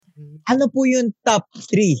Ano po yung top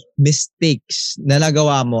 3 mistakes na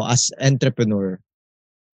nagawa mo as entrepreneur?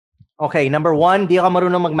 Okay, number 1, di ako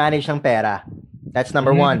marunong mag-manage ng pera. That's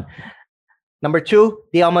number 1. Number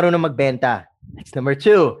 2, di ako marunong magbenta. That's number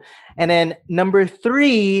 2. And then number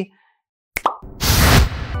 3...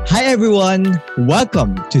 Hi everyone!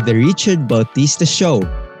 Welcome to the Richard Bautista Show,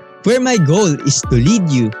 where my goal is to lead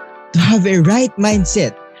you to have a right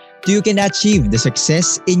mindset so you can achieve the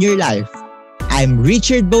success in your life. I'm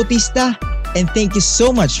Richard Bautista and thank you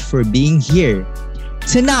so much for being here.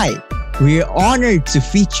 Tonight, we're honored to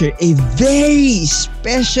feature a very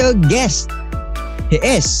special guest. He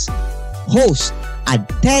is host at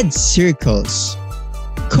TED Circles,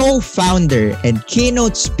 co-founder and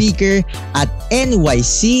keynote speaker at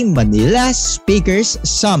NYC Manila Speakers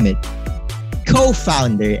Summit,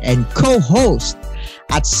 co-founder and co-host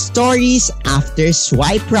at Stories After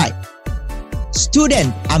Swipe Right,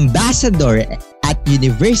 student ambassador at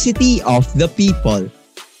University of the People,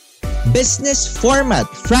 business format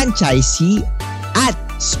franchisee at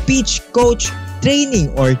Speech Coach Training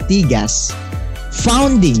Ortigas,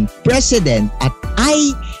 founding president at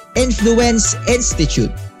iInfluence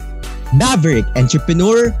Institute, maverick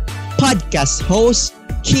entrepreneur, podcast host,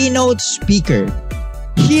 keynote speaker.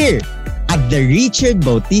 Here at the Richard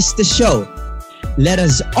Bautista Show, let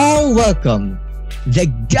us all welcome the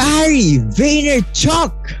Gary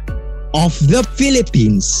Vaynerchuk of the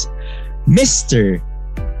Philippines, Mr.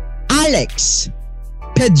 Alex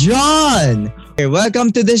Pedron.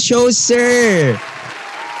 Welcome to the show, sir.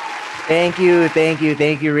 Thank you,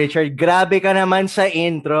 Richard. Grabe ka naman sa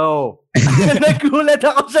intro. Nagulat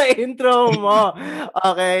ako sa intro mo.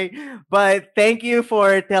 Okay? But thank you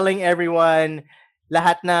for telling everyone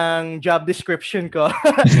lahat ng job description ko.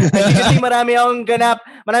 Kasi marami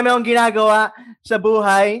akong ginagawa sa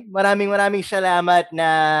buhay. Maraming salamat na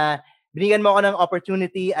binigyan mo ako ng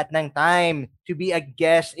opportunity at ng time to be a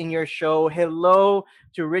guest in your show. Hello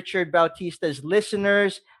to Richard Bautista's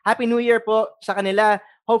listeners. Happy New Year po sa kanila.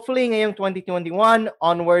 Hopefully, ngayong 2021,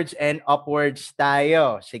 onwards and upwards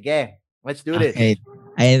tayo. Sige, let's do this. Okay.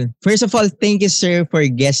 And first of all, thank you, sir, for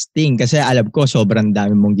guesting. Kasi alam ko, sobrang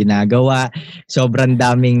dami mong ginagawa. Sobrang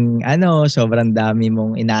dami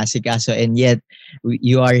mong inaasikaso. And yet,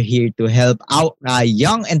 you are here to help out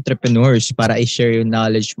young entrepreneurs para i-share yung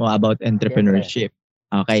knowledge mo about entrepreneurship.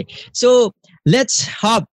 Okay. So, let's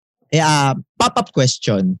hop. Pop-up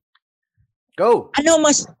question. Go.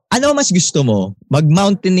 Ano mas gusto mo?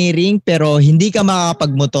 Mag-mountaineering pero hindi ka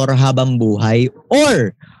makakapag-motor habang buhay,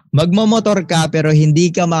 or magmo-motor ka pero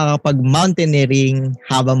hindi ka makakapag-mountaineering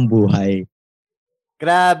habang buhay?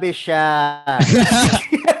 Grabe siya.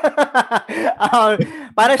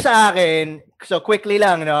 Para sa akin, so quickly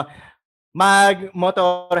lang, no?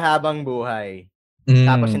 Mag-motor habang buhay.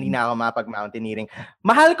 Tapos hindi na ako mapag-mountaineering.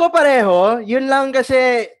 Mahal ko pareho. Yun lang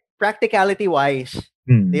kasi practicality-wise.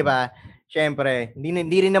 Diba? Siyempre,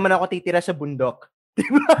 hindi rin naman ako titira sa bundok.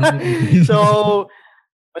 Diba? So,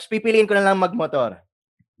 mas pipiliin ko na lang magmotor.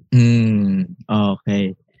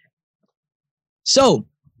 Okay. So,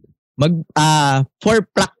 for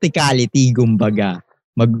practicality, kumbaga,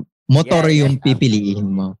 magmotor yung pipiliin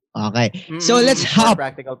mo. Okay. So, let's hop. For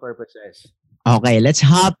practical purposes. Okay, let's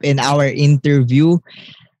hop in our interview.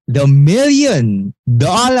 The $1 million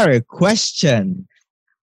question.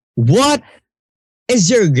 What is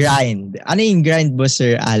your grind? Ano yung grind mo,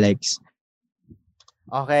 Sir Alex?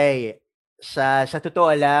 Okay. Sa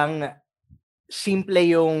totoo lang, simple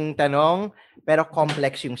yung tanong, pero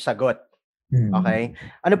complex yung sagot. Okay?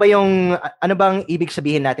 Ano bang ibig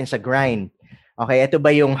sabihin natin sa grind? Okay, ito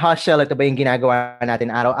ba yung hustle? Ito ba yung ginagawa natin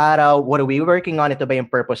araw-araw? What are we working on? Ito ba yung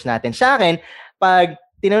purpose natin? Sa akin, pag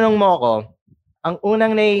tinanong mo ako, ang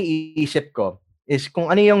unang naiisip ko is kung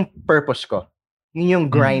ano yung purpose ko. Yun yung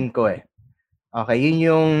grind ko eh. Okay, yun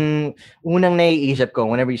yung unang naiisip ko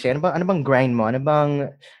whenever you say, ano bang grind mo?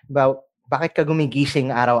 Bakit ka gumigising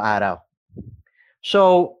araw-araw?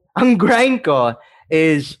 So, ang grind ko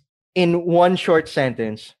is, in one short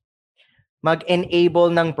sentence, mag-enable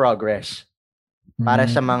ng progress para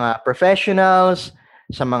sa mga professionals,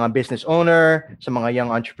 sa mga business owner, sa mga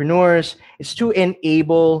young entrepreneurs. It's to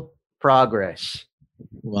enable progress.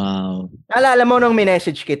 Wow. Naalala mo nung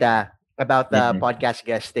minessage kita about the podcast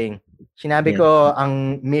guesting. Sinabi ko,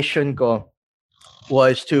 ang mission ko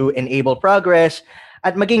was to enable progress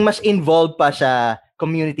at maging mas involved pa sa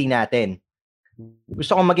community natin.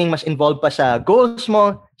 Gusto kong maging mas involved pa sa goals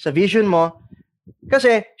mo, sa vision mo.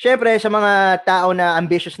 Kasi, syempre, sa mga tao na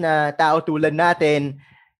ambitious na tao tulad natin,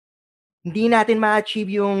 hindi natin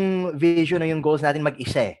ma-achieve yung vision o yung goals natin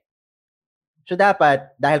mag-isa. So,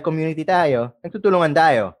 dapat, dahil community tayo, nagtutulungan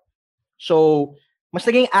tayo. So, mas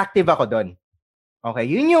naging active ako doon. Okay,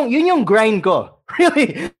 yun yung grind ko.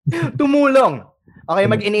 Really, tumulong. Okay,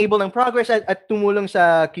 mag-enable ng progress at tumulong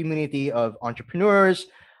sa community of entrepreneurs,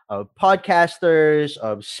 of podcasters,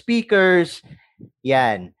 of speakers.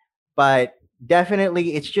 Yan. But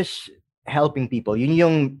definitely, it's just helping people. Yun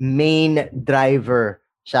yung main driver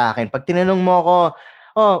sa akin. Pag tinanong mo ako,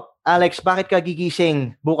 oh, Alex, bakit ka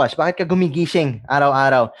gigising bukas? Bakit ka gumigising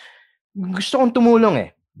araw-araw? Gusto kong tumulong eh.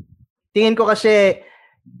 Tingin ko kasi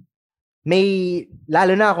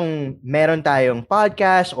lalo na kung meron tayong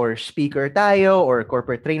podcast or speaker tayo or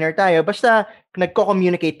corporate trainer tayo, basta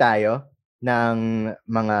nagko-communicate tayo ng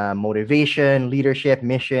mga motivation, leadership,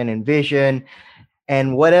 mission, and vision,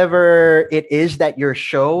 and whatever it is that your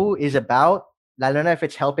show is about, lalo na if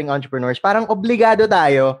it's helping entrepreneurs, parang obligado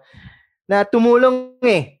tayo na tumulong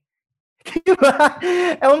eh. Diba?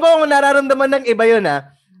 Ewan ko kung nararamdaman ng iba yun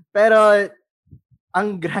pero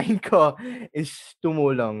ang grind ko is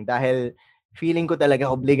tumulong dahil feeling ko talaga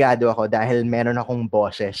obligado ako dahil meron akong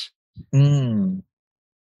bosses. Yun.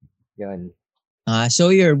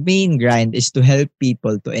 So your main grind is to help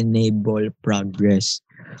people to enable progress.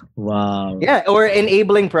 Wow. Yeah, or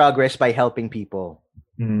enabling progress by helping people.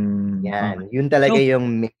 Yan. Yun talaga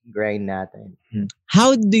yung main grind natin.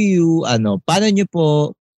 How do you, paano nyo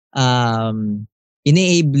po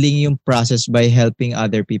enabling yung process by helping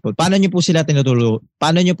other people? Paano nyo po sila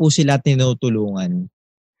tinutulungan?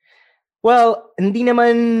 Well, hindi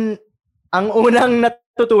naman ang unang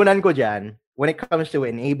natutunan ko dyan when it comes to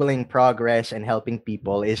enabling progress and helping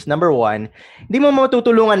people is number one, hindi mo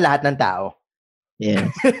matutulungan lahat ng tao.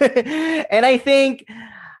 Yeah. And I think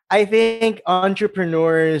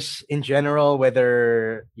entrepreneurs in general,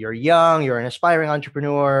 whether you're young, you're an aspiring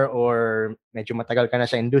entrepreneur, or medyo matagal ka na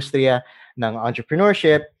sa industriya ng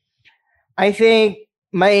entrepreneurship, I think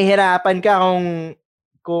mahihirapan ka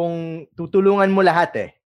kung tutulungan mo lahat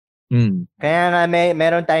eh. Kaya nga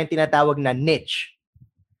meron tayong tinatawag na niche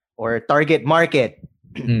or target market.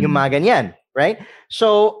 Yung mga ganyan, right?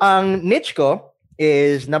 So, ang niche ko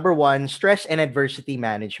is number one, stress and adversity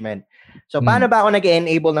management. So, paano ba ako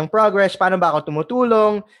nag-enable ng progress? Paano ba ako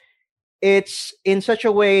tumutulong? It's in such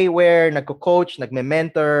a way where nagko-coach,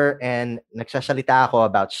 nagme-mentor, and nagsasalita ako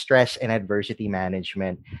about stress and adversity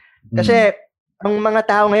management. Kasi, ang mga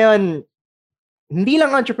tao ngayon, hindi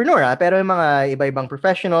lang entrepreneur, pero yung mga iba-ibang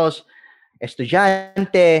professionals,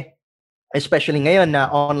 estudyante, especially ngayon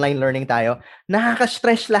na online learning tayo,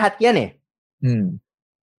 nakaka-stress lahat yan eh.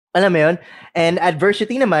 Alam mo yun? And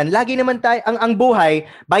adversity naman, lagi naman tayo, ang buhay,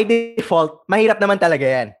 by default, mahirap naman talaga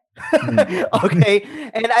yan. Okay?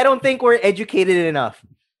 And I don't think we're educated enough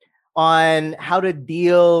on how to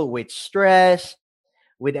deal with stress,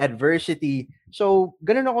 with adversity. So,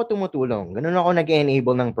 ganun ako tumutulong. Ganun ako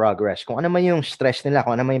nag-enable ng progress. Kung ano man yung stress nila,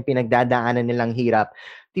 kung ano man yung pinagdadaanan nilang hirap,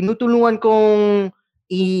 tinutulungan kong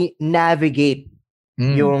i-navigate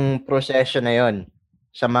yung proseso na yon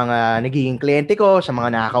sa mga nagiging kliyente ko, sa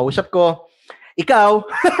mga nakakausap ko. Ikaw,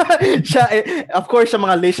 of course, sa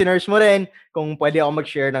mga listeners mo rin, kung pwede ako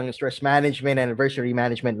mag-share ng stress management and adversity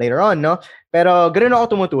management later on, no? Pero ganun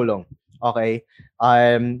ako tumutulong. Okay?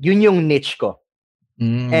 Yun yung niche ko.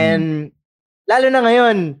 And lalo na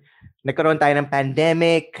ngayon, nagkaroon tayo ng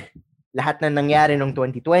pandemic, lahat na nangyari noong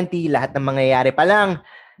 2020, lahat ng mangyayari pa lang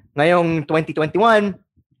ngayong 2021,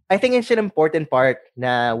 I think it's an important part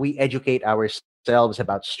na we educate ourselves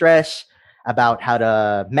about stress, about how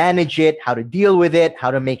to manage it, how to deal with it,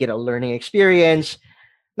 how to make it a learning experience.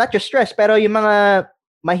 Not just stress, pero yung mga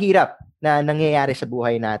mahirap na nangyayari sa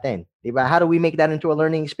buhay natin. Diba? How do we make that into a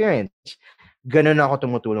learning experience? Ganun ako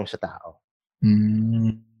tumutulong sa tao.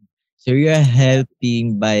 So you're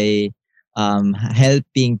helping by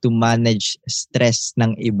helping to manage stress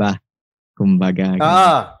ng iba, kumbaga.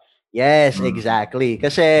 Yes, exactly.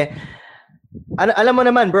 Kasi alam mo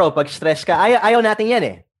naman bro, pag stress ka, ayaw natin yan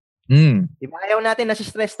eh. Diba? Ayaw natin nasa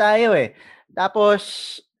stress tayo eh.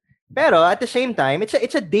 Tapos, pero at the same time,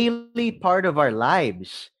 it's a daily part of our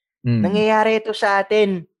lives. Nangyayari ito sa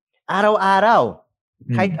atin araw-araw.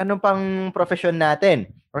 Kahit anong pang profesyon natin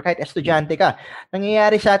or kahit estudyante ka,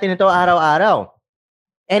 nangyayari sa atin ito araw-araw.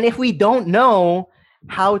 And if we don't know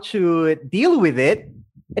how to deal with it,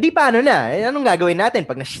 edi paano na? Anong gagawin natin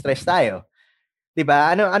pag nasa-stress tayo? 'Di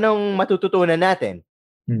ba? Anong matututunan natin?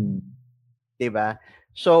 'Di ba?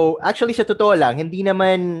 So, actually sa totoo lang, hindi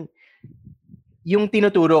naman yung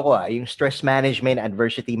tinuturo ko yung stress management,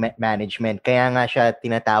 adversity management, kaya nga siya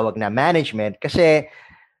tinatawag na management kasi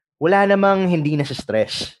wala namang hindi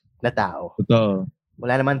nasa-stress na tao. Totoo.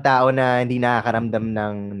 Wala namang tao na hindi nakakaramdam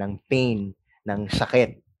ng pain, ng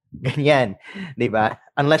sakit. Ganyan, 'di ba?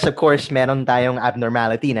 Unless of course meron tayong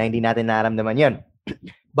abnormality na hindi natin nararamdaman 'yon.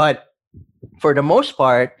 But for the most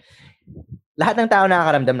part, lahat ng tao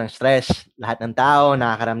nakakaramdam ng stress. Lahat ng tao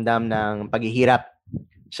nakakaramdam ng paghihirap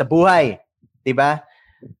sa buhay. Diba?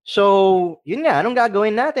 So, yun nga, anong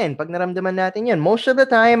gagawin natin pag naramdaman natin yun? Most of the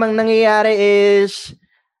time, ang nangyayari is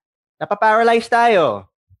napaparalyze tayo.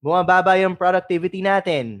 Bumababa yung productivity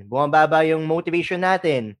natin. Bumababa yung motivation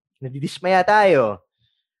natin. Nadidismaya tayo.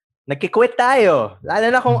 Nagki-quit tayo. Lalo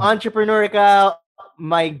na kung entrepreneur ka,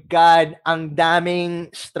 my God, ang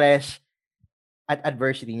daming stress at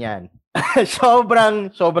adversity niyan.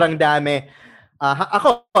 sobrang dami.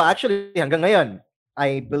 Ako, actually, hanggang ngayon,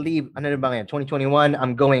 I believe, ano na ba ngayon? 2021,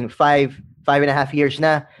 I'm going 5.5 years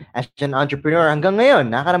na as an entrepreneur. Hanggang ngayon,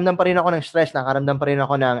 nakaramdam pa rin ako ng stress, nakaramdam pa rin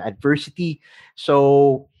ako ng adversity.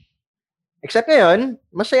 So, except ngayon,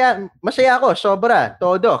 masaya ako, sobra,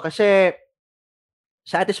 todo. Kasi,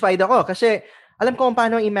 satisfied ako. Kasi, alam ko kung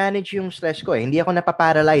paano i-manage yung stress ko. Hindi ako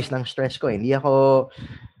napaparalyze ng stress ko. Hindi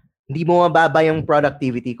bumababa yung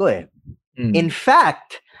productivity ko eh. In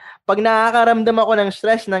fact, pag nakakaramdam ako ng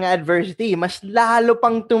stress, ng adversity, mas lalo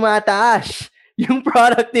pang tumataas yung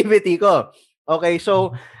productivity ko. Okay,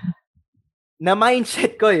 so,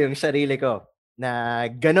 na-mindset ko yung sarili ko na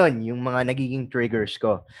ganun yung mga nagiging triggers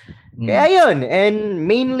ko. Kaya yun, and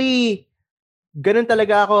mainly, ganun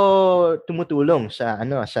talaga ako tumutulong sa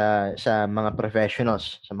mga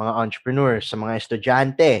professionals, sa mga entrepreneurs, sa mga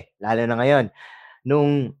estudyante, lalo na ngayon.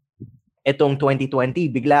 Nung etong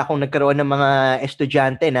 2020, bigla akong nagkaroon ng mga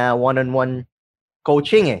estudyante na one-on-one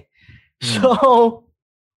coaching eh. So,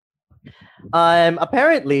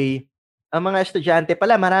 apparently, ang mga estudyante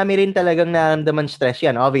pala, marami rin talagang nararamdaman stress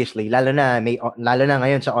yan, obviously. Lalo na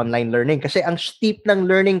ngayon sa online learning. Kasi ang steep ng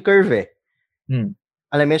learning curve eh.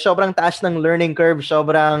 Alam mo, sobrang taas ng learning curve,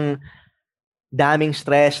 sobrang daming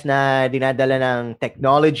stress na dinadala ng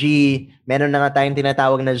technology. Meron na nga tayong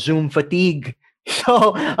tinatawag na Zoom fatigue.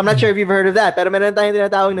 So, I'm not sure if you've heard of that, pero meron tayong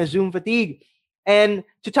tinatawag na Zoom fatigue. And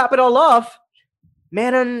to top it all off,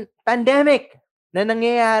 meron pandemic na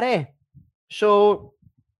nangyayari. So,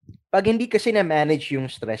 pag hindi kasi na-manage yung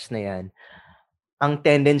stress na yan, ang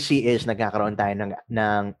tendency is nagkakaroon tayo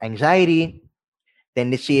ng anxiety,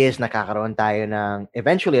 tendency is nakakaroon tayo ng,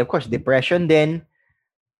 eventually, of course, depression din,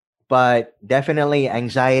 but definitely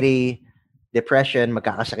anxiety, depression,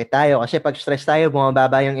 magkakasakit tayo kasi pag stress tayo,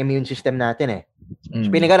 bumababa yung immune system natin eh.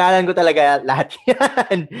 So, pinag-aralan ko talaga lahat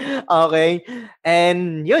yan. Okay?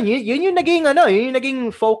 And yun yung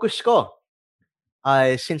naging focus ko.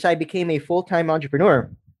 Since I became a full-time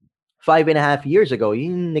entrepreneur 5.5 years ago,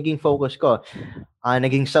 yun yung naging focus ko.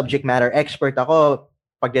 Naging subject matter expert ako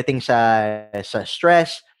pagdating sa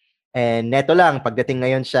stress. And neto lang, pagdating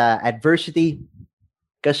ngayon sa adversity.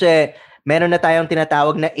 Kasi meron na tayong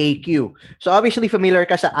tinatawag na AQ. So obviously familiar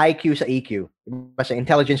ka sa IQ sa EQ, sa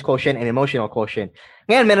intelligence quotient and emotional quotient.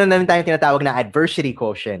 Ngayon meron na rin tayong tinatawag na adversity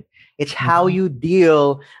quotient. It's how you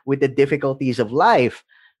deal with the difficulties of life.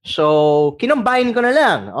 So kinumbine ko na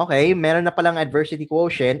lang. Okay, meron na palang adversity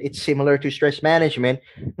quotient. It's similar to stress management.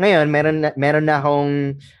 Ngayon meron na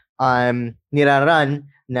akong nirarun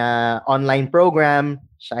na online program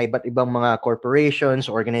sa iba't ibang mga corporations,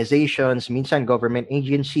 organizations, minsan government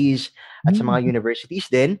agencies, at sa mga universities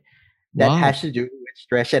din that has to do with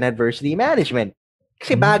stress and adversity management.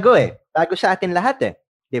 Kasi bago sa atin lahat eh.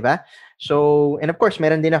 Diba? So, and of course,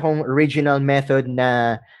 meron din akong original method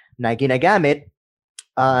na ginagamit.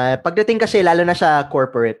 Pagdating kasi, lalo na sa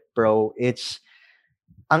corporate pro,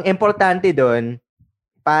 ang importante doon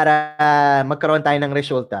para magkaroon tayo ng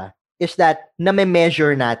resulta is that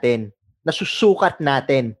na-measure natin, nasusukat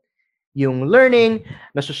natin yung learning,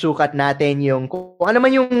 nasusukat natin yung kung ano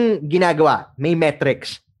man yung ginagawa, may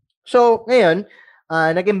metrics. So, ngayon,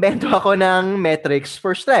 nag-imbento ako ng metrics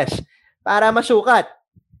for stress para masukat.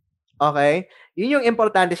 Okay? Yun yung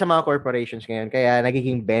importante sa mga corporations ngayon, kaya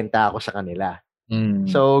nagiging benta ako sa kanila.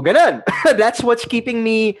 So, ganun. That's what's keeping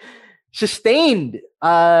me sustained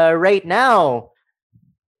right now.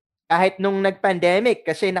 Kahit nung nag-pandemic,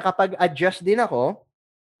 kasi nakapag-adjust din ako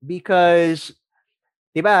because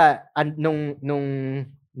diba, nung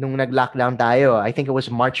nag-lockdown tayo, I think it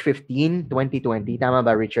was March 15, 2020. Tama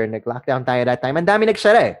ba, Richard? Nag-lockdown tayo that time. Ang dami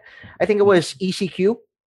nagsara eh. I think it was ECQ.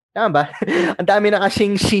 Tama ba? Ang dami na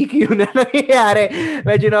kasing CQ na nangyayari.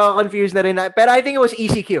 Medyo na-confused na rin. Pero I think it was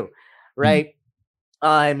ECQ. Right?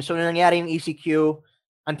 So, nung nangyari yung ECQ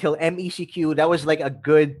until MECQ, that was like a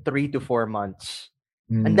good 3 to 4 months.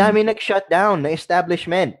 Ang dami nag-shutdown na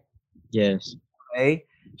establishment. Yes. Okay?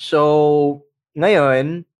 So,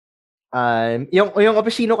 ngayon, yung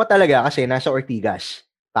opisino ko talaga kasi nasa Ortigas,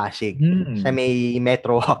 Pasig, sa may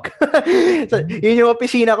Metro Walk. So, yun yung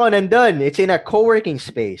opisina ko nandun. It's in a co-working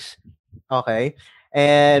space. Okay?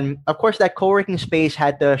 And of course, that co-working space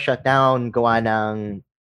had to shut down gawa ng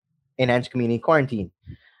enhanced community quarantine,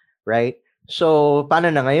 right? So, paano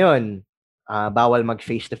na ngayon? Bawal mag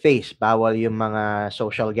face-to-face, bawal yung mga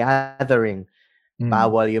social gathering,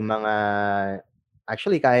 bawal yung mga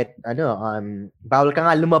actually kahit bawal ka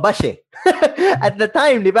nga lumabas eh. At the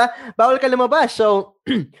time, di ba? Bawal ka lumabas. So,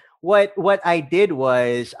 what I did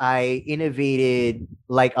was I innovated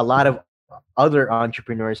like a lot of other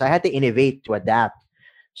entrepreneurs. I had to innovate to adapt.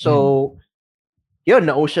 So, yun,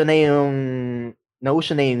 nauso na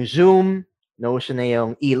yung Zoom, nauso na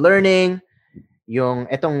yung e-learning, yung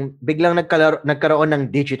etong biglang nagkaroon ng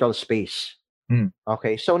digital space.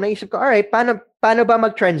 Okay, so naisip ko, alright, paano ba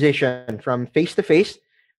mag-transition from face-to-face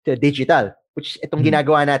to digital? Which itong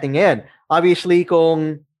ginagawa natin ngayon. Obviously,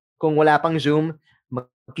 kung wala pang Zoom,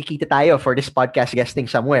 magkikita tayo for this podcast guesting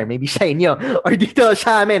somewhere. Maybe sa inyo, or dito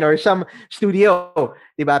sa amin, or some studio.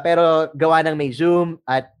 Diba? Pero gawa ng may Zoom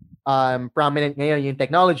at prominent ngayon yung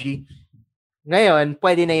technology, ngayon,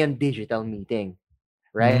 pwede na yung digital meeting.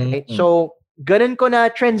 Right? So, ganun ko na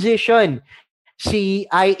transition si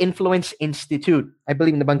I-Influence Institute. I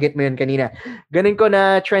believe nabanggit mo yun kanina. Ganun ko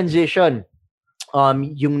na transition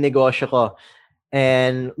yung negosyo ko.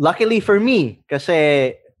 And luckily for me,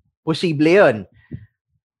 kasi posible yun,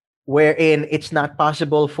 wherein it's not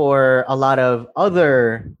possible for a lot of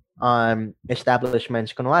other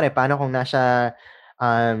establishments. Kunwari, paano kung nasa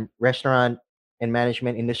restaurant and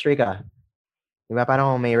management industry ka? Diba?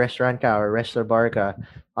 Paano kung may restaurant ka or restaurant bar ka?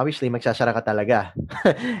 Obviously, magsasara ka talaga.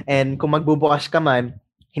 And kung magbubukas ka man,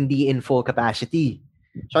 hindi in full capacity.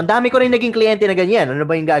 So, ang dami ko rin naging kliyente na ganyan. Ano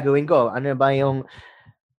ba yung gagawin ko? Ano ba yung,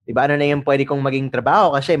 diba, ano na yung pwede kong maging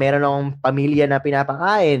trabaho? Kasi meron akong pamilya na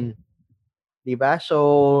pinapakain. Diba?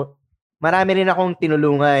 So, marami rin akong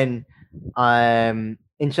tinulungan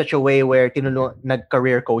in such a way where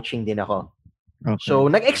nag-career coaching din ako. Okay.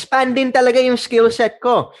 So, nag-expand din talaga yung skill set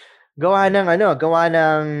ko. Gawa ng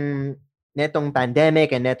netong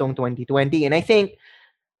pandemic and netong 2020. And I think,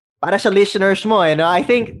 para sa listeners mo, I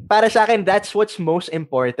think, para sa akin, that's what's most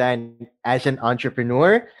important as an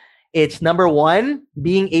entrepreneur. It's number one,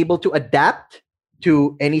 being able to adapt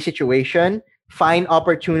to any situation, find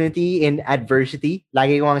opportunity in adversity.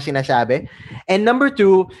 Lagi ko ang sinasabi. And number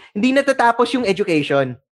two, hindi natatapos yung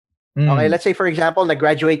education. Okay, let's say, for example,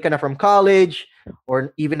 nag-graduate ka na from college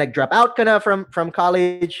or even nag-drop out ka na from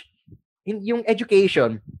college. Yung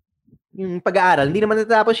education, yung pag-aaral, hindi naman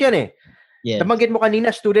natatapos yan eh. Yes. Nabanggit mo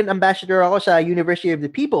kanina, student ambassador ako sa University of the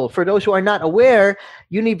People. For those who are not aware,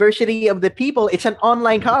 University of the People, it's an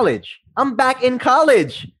online college. I'm back in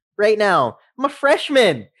college right now. I'm a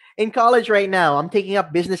freshman in college right now. I'm taking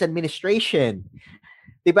up business administration.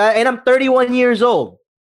 Diba? And I'm 31 years old.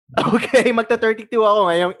 Okay, magta-32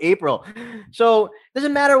 ako ngayong April. So,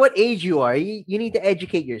 doesn't matter what age you are, you need to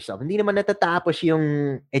educate yourself. Hindi naman natatapos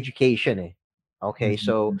yung education eh. Okay,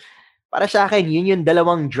 so para sa akin, yun yung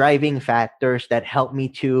dalawang driving factors that help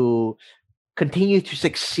me to continue to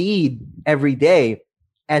succeed every day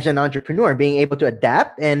as an entrepreneur, being able to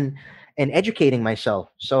adapt and educating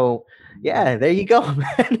myself. So, yeah, there you go,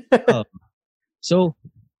 man. So,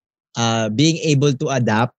 being able to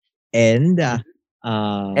adapt and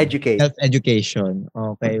educate. Self-education.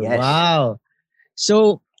 Okay, yes. Wow.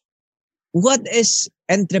 So, what is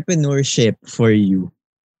entrepreneurship for you?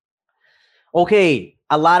 Okay,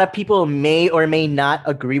 a lot of people may or may not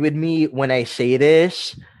agree with me when I say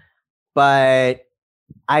this, but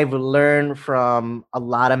I've learned from a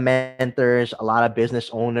lot of mentors, a lot of business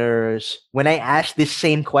owners, when I ask this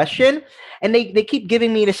same question, and they keep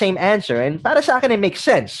giving me the same answer. And para sa akin, it makes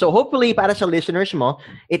sense. So hopefully, para sa listeners mo,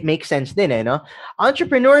 it makes sense din, no?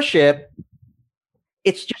 Entrepreneurship,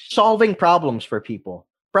 it's just solving problems for people.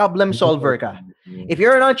 Problem solver ka. If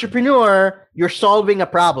you're an entrepreneur, you're solving a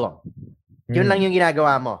problem. Yun lang yung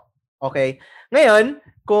ginagawa mo. Okay? Ngayon,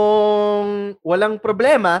 kung walang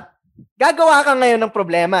problema, gagawa ka ngayon ng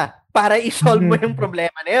problema para i-solve mo yung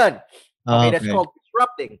problema na yun. Okay? That's called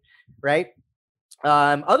disrupting. Right?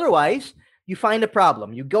 Otherwise, you find a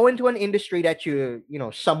problem. You go into an industry that you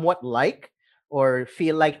somewhat like or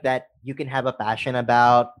feel like that you can have a passion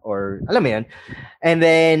about or alam mo yun. And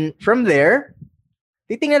then, from there,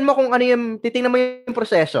 titingnan mo yung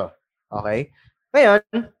proseso. Okay? Ngayon,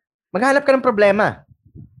 maghanap ka ng problema.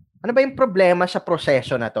 Ano ba yung problema sa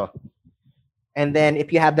proseso na to? And then,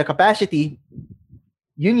 if you have the capacity,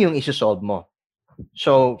 yun yung isa-solve mo.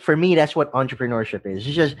 So, for me, that's what entrepreneurship is.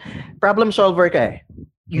 It's just, problem solver ka eh.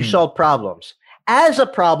 You solve problems. As a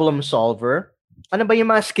problem solver, ano ba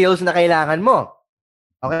yung mga skills na kailangan mo?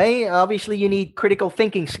 Okay? Obviously, you need critical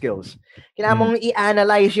thinking skills. Kailangan mong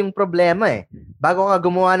i-analyze yung problema eh, bago ka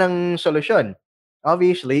gumawa ng solusyon.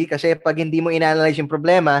 Obviously, kasi pag hindi mo in-analyze yung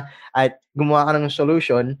problema at gumawa ka ng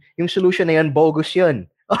solution, yung solution na yun, bogus yun.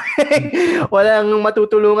 Okay? Walang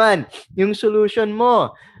matutulungan yung solution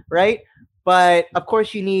mo, right? But of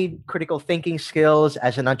course, you need critical thinking skills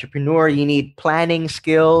as an entrepreneur. You need planning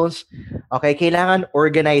skills. Okay? Kailangan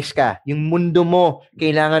organize ka. Yung mundo mo,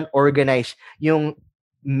 kailangan organize. Yung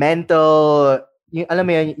mental, yung, alam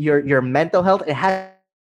mo yan, your mental health, it has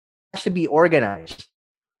to be organized.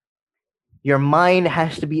 Your mind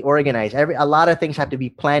has to be organized. A lot of things have to be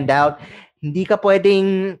planned out. Hindi ka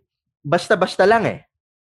pwedeng basta-basta lang eh.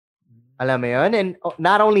 Alam mo yun? And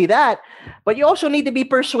not only that, but you also need to be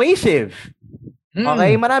persuasive.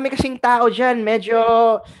 Okay? Marami kasing tao dyan, medyo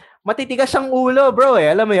matitigas ang ulo, bro eh.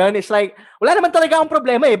 Alam mo yun? It's like, wala naman talaga akong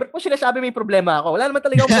problema eh. Ba't mo sinasabi may problema ako? Wala naman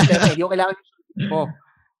talaga akong problema eh. Hindi ko kailangan mo.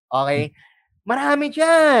 Okay? Marami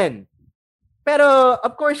dyan. Pero,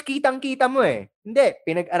 of course, kitang-kita mo eh. Hindi,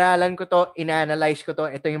 pinag-aralan ko to, ina-analyze ko to,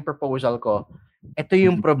 ito yung proposal ko, ito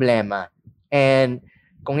yung problema. And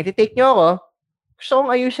kung iti-take nyo ako, gusto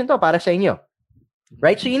kong ayusin to para sa inyo.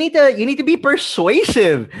 Right? So you need to be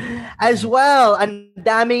persuasive as well. Ang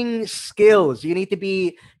daming skills. You need to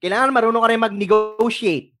be, kailangan marunong ka rin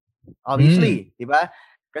mag-negotiate. Obviously, di ba?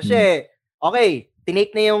 Kasi, okay,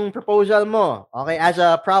 tinake na yung proposal mo. Okay, as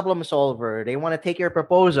a problem solver, they want to take your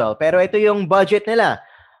proposal. Pero ito yung budget nila.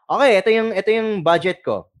 Okay, ito yung budget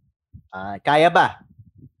ko. Kaya ba?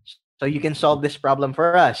 So you can solve this problem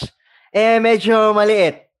for us. Medyo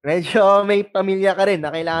maliit. Medyo may pamilya ka rin na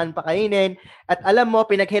kailangan pakainin. At alam mo,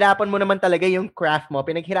 pinaghirapan mo naman talaga yung craft mo.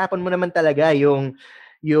 Pinaghirapan mo naman talaga yung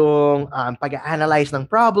pag-analyze ng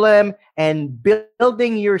problem and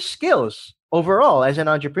building your skills overall as an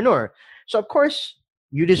entrepreneur. So, of course,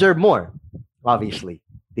 you deserve more, obviously.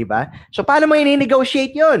 Diba? So, paano mo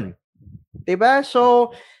i-negotiate yun? Diba?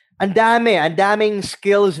 So, ang daming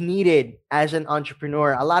skills needed as an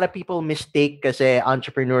entrepreneur. A lot of people mistake kasi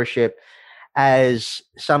entrepreneurship as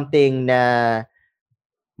something na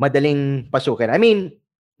madaling pasukin. I mean,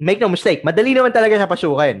 make no mistake, madali naman talaga siya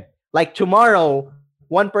pasukin. Like tomorrow,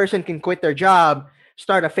 one person can quit their job,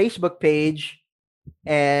 start a Facebook page,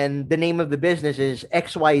 and the name of the business is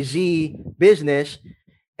XYZ business,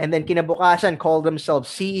 and then kinabukasan call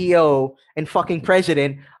themselves CEO and fucking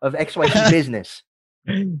president of XYZ business.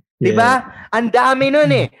 Yeah. Diba? Ang dami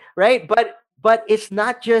nun eh, right? But it's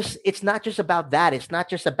not just about that. It's not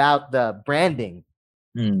just about the branding.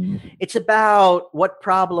 It's about what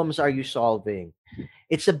problems are you solving.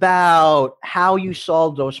 It's about how you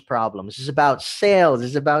solve those problems. It's about sales.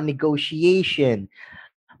 It's about negotiation,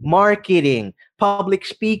 marketing, public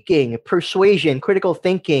speaking, persuasion, critical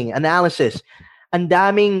thinking, analysis. Ang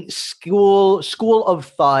daming school of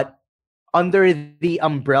thought under the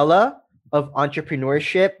umbrella of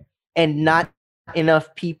entrepreneurship, and not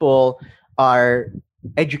enough people are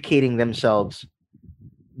educating themselves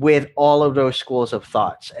with all of those schools of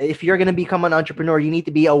thoughts. If you're going to become an entrepreneur, you need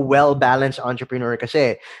to be a well-balanced entrepreneur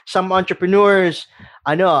kasi some entrepreneurs,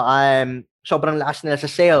 sobrang lakas nila sa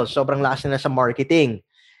sales, sobrang lakas nila sa marketing,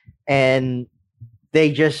 and they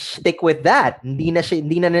just stick with that. Hindi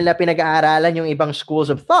na nila pinag-aaralan yung ibang schools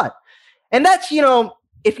of thought. And that's,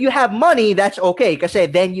 if you have money, that's okay kasi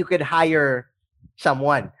then you could hire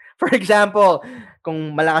someone. For example,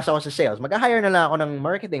 kung malakas ako sa sales, mag-hire na lang ako ng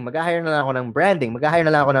marketing, mag-hire na lang ako ng branding, mag-hire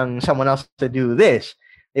na lang ako ng someone else to do this.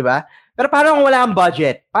 Diba? Pero paano kung wala kang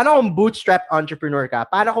budget? Paano kung bootstrap entrepreneur ka?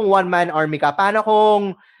 Paano kung one-man army ka? Paano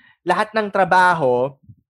kung lahat ng trabaho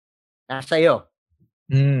nasa iyo?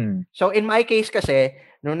 So in my case kasi,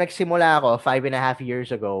 nung nagsimula ako 5.5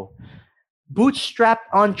 years ago, bootstrap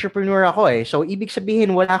entrepreneur ako eh. So ibig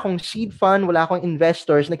sabihin, wala akong seed fund, wala akong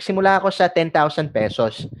investors. Nagsimula ako sa 10,000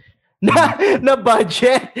 pesos. na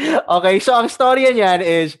budget. Okay, so ang story niyan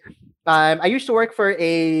is I used to work for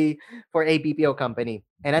a BPO company,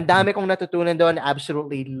 and ang dami kong natutunan doon.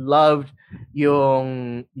 Absolutely loved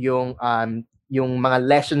yung mga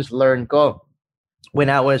lessons learned ko when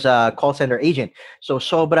I was a call center agent. So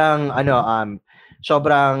sobrang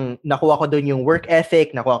nakuha ko doon yung work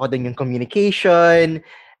ethic, nakuha ko doon yung communication,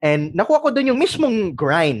 and nakuha ko doon yung mismong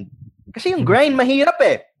grind. Kasi yung grind mahirap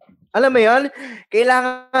eh. Alam mo yun?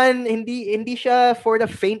 Kailangan, hindi siya for the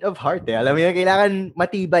faint of heart eh. Alam mo yun? Kailangan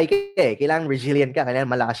matibay ka eh. Kailangan resilient ka. Kailangan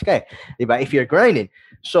malakas ka eh. Diba? If you're grinding.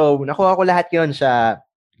 So, nakuha ko lahat yun sa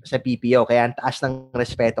PPO. Kaya ang taas ng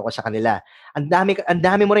respeto ko sa kanila. Ang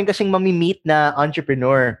dami mo rin kasing mamimit na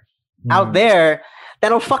entrepreneur out there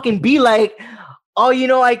that'll fucking be like, oh,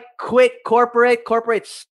 I quit corporate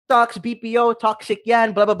stocks, BPO, toxic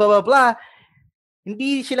yan, blah, blah, blah, blah, blah.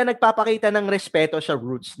 Hindi sila nagpapakita ng respeto sa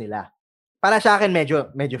roots nila. Para sa akin,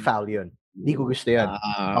 medyo foul yun. Hindi ko gusto yun.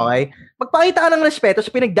 Okay? Magpakita ka ng respeto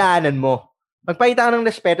sa pinagdaanan mo. Magpakita ka ng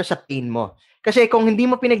respeto sa pain mo. Kasi kung hindi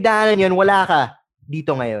mo pinagdaanan yun, wala ka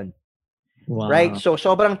dito ngayon. Wow. Right? So,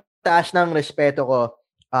 sobrang taas ng respeto ko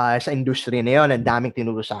sa industry na yun. Ang daming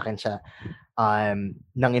tinuro sa akin sa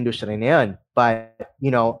ng industry na yun. But,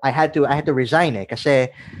 I had to resign kasi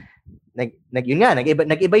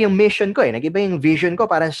nag-iba yung mission ko nag-iba yung vision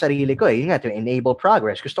ko para sa sarili ko yun nga, to enable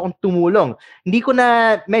progress. Gusto kong tumulong.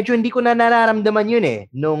 Medyo hindi ko na nararamdaman yun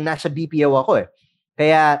nung nasa BPO ako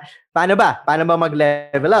Kaya, paano ba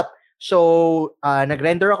mag-level up? So,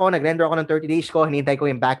 nag-render ako ng 30 days ko, hinintay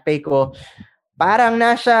ko yung back pay ko. Parang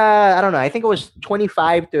nasa, I don't know, I think it was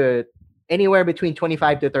 25 to, anywhere between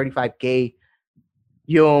 25 to 35K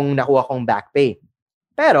yung nakuha kong back pay.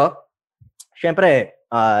 Pero, syempre,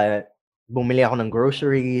 bumili ako ng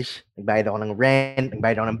groceries, nagbayad ako ng rent,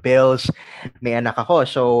 nagbayad ako ng bills, may anak ako,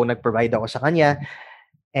 so nag-provide ako sa kanya.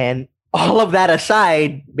 And all of that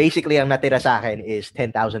aside, basically ang natira sa akin is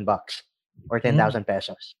 $10,000 or 10,000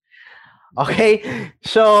 pesos. Okay?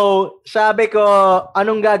 So, sabi ko,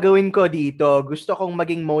 anong gagawin ko dito? Gusto kong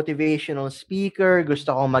maging motivational speaker,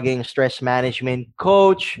 gusto kong maging stress management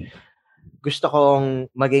coach, gusto kong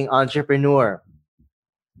maging entrepreneur.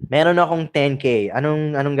 Meron akong 10K.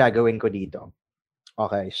 Anong gagawin ko dito?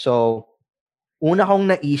 Okay, so una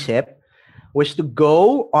kong naisip was to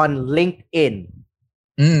go on LinkedIn.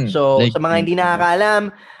 So sa mga hindi nakakaalam,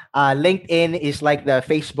 LinkedIn is like the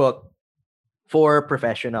Facebook for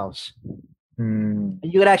professionals. And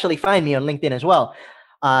you could actually find me on LinkedIn as well,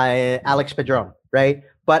 Alex Pedron, right?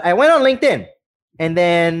 But I went on LinkedIn and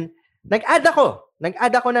then nag-add ako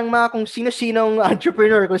ng mga kung sino-sinong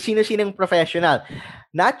entrepreneur, kung sino-sinong professional.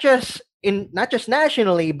 Not just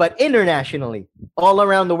nationally, but internationally, all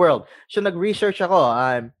around the world. So nag-research ako.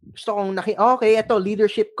 Gusto kong okay, ito,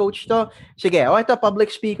 leadership coach to. Sige, ito,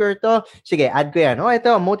 public speaker to. Sige, add ko yan.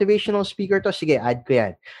 Ito, motivational speaker to. Sige, add ko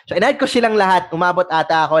yan. So in-add ko silang lahat. Umabot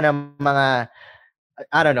ata ako ng mga,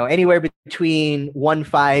 I don't know, anywhere between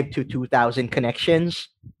 1,500 to 2,000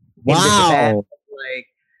 connections. Wow.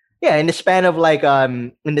 In the span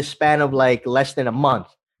of less than a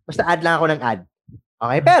month. Basta add lang ako ng add.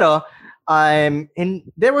 Okay, pero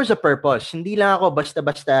there was a purpose. Hindi lang ako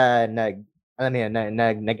basta-basta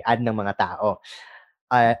nag-add ng mga tao.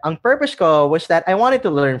 Ang purpose ko was that I wanted to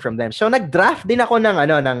learn from them. So nag-draft din ako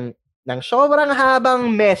ng sobrang habang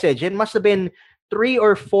message. It must have been 3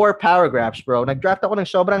 or 4 paragraphs, bro. Nag-draft ako ng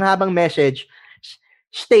sobrang habang message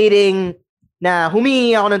stating na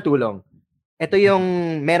humingi ako ng tulong. Ito yung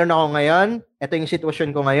meron ako ngayon, ito yung sitwasyon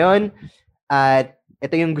ko ngayon, at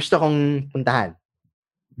ito yung gusto kong puntahan.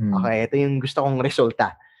 Okay, ito yung gusto kong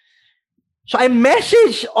resulta. So I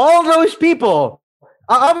messaged all those people.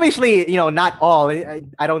 Obviously, not all.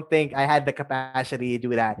 I don't think I had the capacity to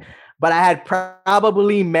do that. But I had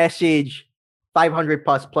probably messaged 500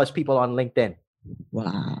 plus people on LinkedIn.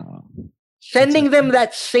 Wow. Sending them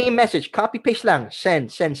that same message. Copy-paste lang. Send.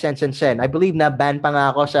 I believe na ban pa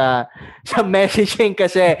nga ako sa messaging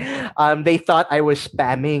kasi they thought I was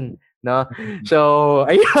spamming. No? So,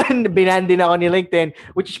 ayun, binan din ako ni LinkedIn,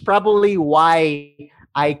 which is probably why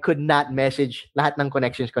I could not message lahat ng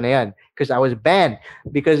connections ko na yan. Because I was banned.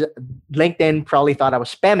 Because LinkedIn probably thought I was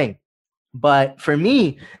spamming. But for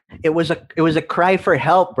me, it was a cry for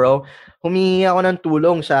help, bro. Humingi ako ng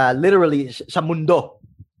tulong literally sa mundo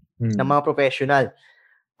ng mga professional.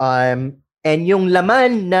 And yung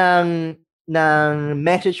laman ng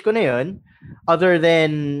message ko na yun, other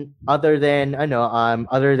than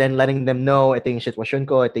letting them know ito yung sitwasyon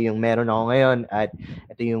ko, ito yung meron ako ngayon, at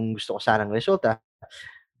ito yung gusto ko sanang resulta,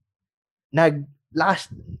 ewan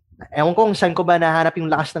ko kung saan ko ba nahanap yung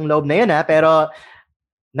lakas ng loob na yun pero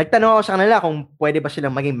nagtanong ako sa kanila kung pwede ba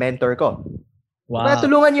silang maging mentor ko. Wow.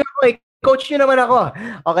 Tulungan niyo ako, coach niyo naman ako.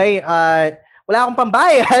 Okay, wala akong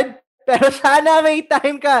pambayad, pero sana may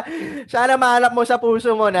time ka. Sana mahanap mo sa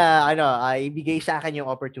puso mo na ibigay sa akin yung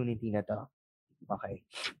opportunity na to. Okay.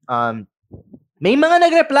 May mga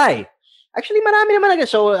nag-reply. Actually, marami naman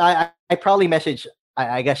So I probably messaged,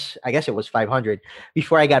 I guess it was 500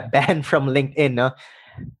 before I got banned from LinkedIn, no?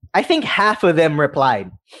 I think half of them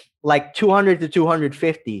replied. Like 200 to 250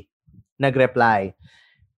 nag-reply.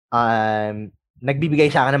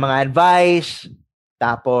 Nagbibigay sa akin ng mga advice,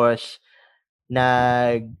 tapos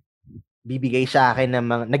nagbibigay sa akin ng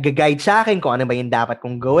mga nag-guide sa akin kung ano ba yung dapat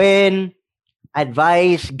kong gawin,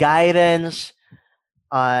 advice, guidance,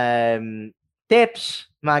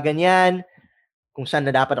 tips, mga ganyan, kung saan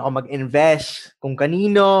na dapat ako mag-invest, kung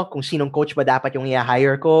kanino, kung sinong coach ba dapat yung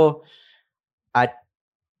i-hire ko, at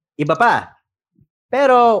iba pa.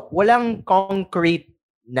 Pero walang concrete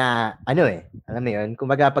na alam mo yun,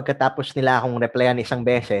 kumbaga pagkatapos nila akong replyan isang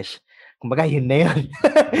beses, kumbaga yun na yun.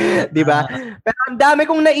 'Di ba? Pero ang dami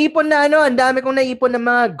kong naipon ng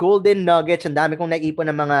mga golden nuggets, ang dami kong naipon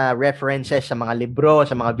ng mga references sa mga libro,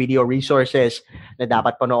 sa mga video resources na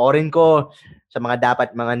dapat panoorin ko, sa mga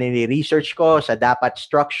dapat mga nire-research ko, sa dapat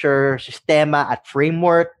structure, sistema at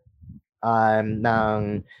framework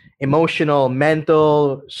ng emotional,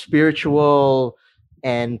 mental, spiritual,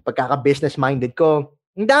 and pagkaka-business minded ko.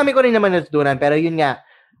 Ang dami ko rin naman natutunan, pero yun nga,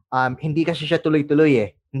 hindi kasi siya tuloy-tuloy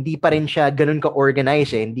eh. Hindi pa rin siya ganun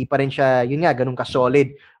ka-organize eh. Hindi pa rin siya, yun nga, ganun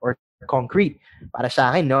ka-solid or concrete para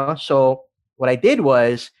sa akin, no? So, what I did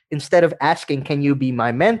was, instead of asking, can you be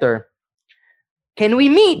my mentor? Can we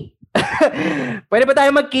meet? Pwede ba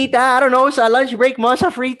tayo magkita? I don't know, sa lunch break mo,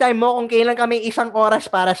 sa free time mo, kung kailan kami 1 oras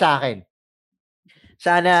para sa akin.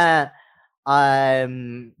 Sana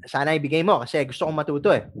ibigay mo kasi gusto kong matuto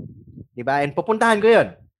eh. 'Di ba? And pupuntahan ko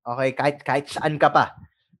 'yon. Okay, kahit saan ka pa.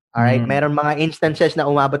 All right, meron mga instances na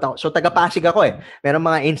umabot ako. So taga-Pasig ako eh. Meron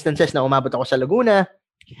mga instances na umabot ako sa Laguna.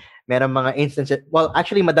 Meron mga instances, well,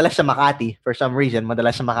 actually madalas sa Makati for some reason, no?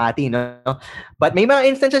 But may mga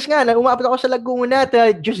instances nga na umabot ako sa Laguna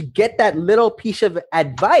to just get that little piece of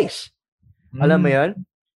advice. Alam mo 'yon?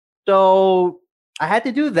 So I had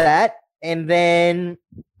to do that. And then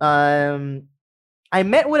I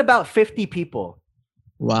met with about 50 people.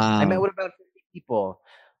 Wow. I met with about 50 people.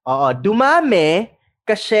 Dumami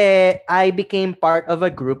kasi I became part of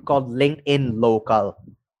a group called LinkedIn Local.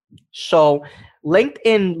 So,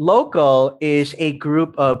 LinkedIn Local is a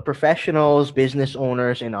group of professionals, business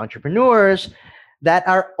owners, and entrepreneurs that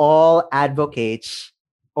are all advocates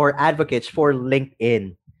for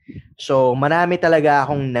LinkedIn. So, marami talaga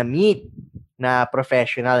akong na-meet na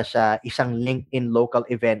professional sa isang LinkedIn local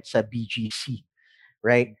event sa BGC,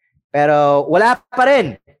 right? Pero wala pa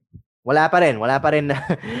rin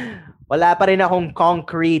akong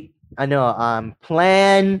concrete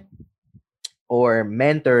plan or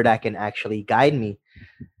mentor that can actually guide me.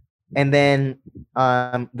 And then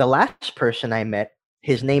the last person I met,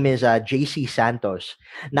 his name is JC Santos,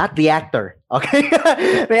 not the actor. Okay,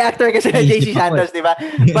 may actor kasi JC Santos, di ba?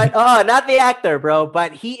 But not the actor, bro.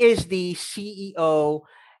 But he is the CEO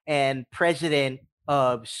and president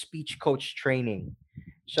of Speech Coach Training.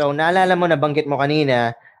 So naalala mo, nabanggit mo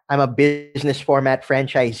kanina, I'm a business format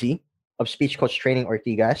franchisee of Speech Coach Training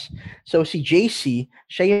Ortigas. So si JC,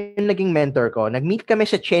 siya yung naging mentor ko. Nag-meet kami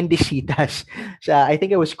sa Chendesitas sa, I think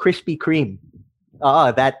it was Krispy Kreme.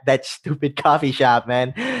 That stupid coffee shop,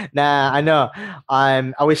 man. Na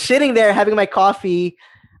I was sitting there having my coffee.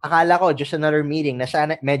 Akala ko just another meeting.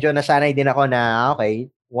 Medyo nasanay din ako na okay,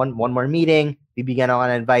 one more meeting, bibigyan ako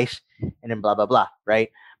ng advice, and then blah blah blah,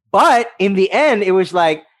 right? But in the end, it was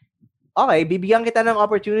like, okay, bibigyan kita ng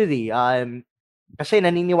opportunity. Kasi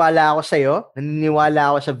naniniwala ako sa'yo,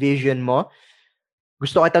 naniniwala ako sa vision mo.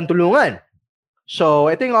 Gusto kitang tulungan.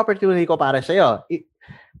 So, ito yung opportunity ko para sa'yo.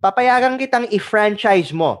 Papayagan kitang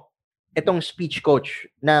i-franchise mo itong speech coach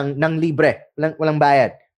ng libre. Walang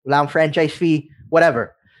bayad. Walang franchise fee,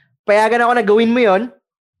 whatever. Payagan ako na gawin mo yon.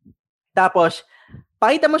 Tapos,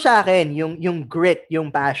 pakita mo sa akin yung grit,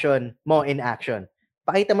 yung passion mo in action.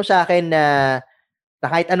 Pakita mo sa akin na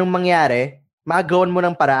kahit anong mangyari, magawan mo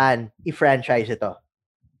ng paraan i-franchise ito.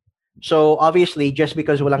 So, obviously, just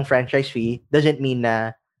because walang franchise fee doesn't mean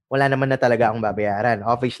na wala naman na talaga akong babayaran.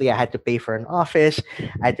 Obviously, I had to pay for an office,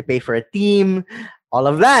 I had to pay for a team, all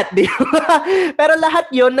of that. Di ba? Pero lahat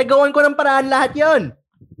yon, nagawan ko ng paraan lahat yon.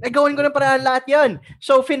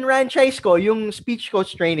 So, fin-franchise ko yung speech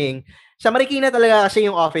coach training. Sa Marikina talaga kasi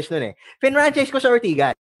yung office nun eh. Fin-franchise ko sa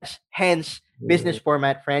Ortigas. Hence, business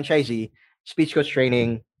format franchisee, speech coach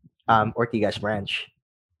training, Ortigas branch.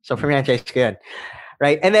 So, fin-franchise ko yun.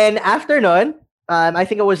 Right? And then, after nun, I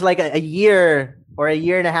think it was like a year or a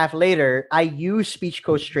year and a half later, I used speech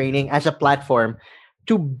coach training as a platform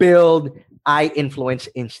to build I Influence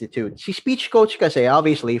Institute. Si speech coach kasi,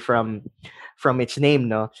 obviously, from its name,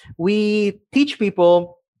 no, we teach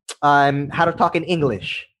people how to talk in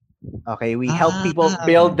English. Okay, we help people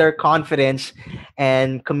build their confidence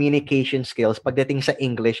and communication skills pagdating sa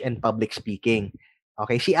English and public speaking.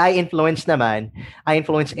 Okay, si I Influence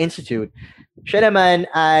Institute, siya naman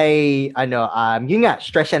ay yun nga,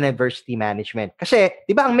 stress and adversity management. Kasi,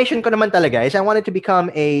 di ba, ang mission ko naman talaga is I wanted to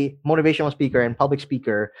become a motivational speaker and public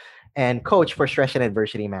speaker and coach for stress and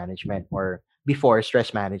adversity management or before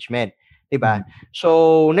stress management. Diba?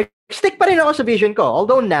 So, nag-stick pa rin ako sa vision ko.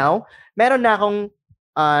 Although now, meron na akong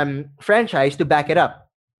franchise to back it up.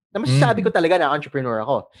 Na masasabi ko talaga na entrepreneur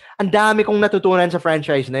ako. Ang dami kong natutunan sa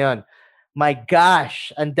franchise na yon. my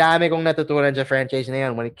gosh, ang dami kong natutunan sa franchise na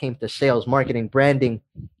yan when it came to sales, marketing, branding,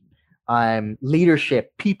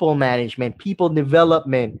 leadership, people management, people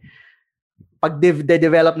development,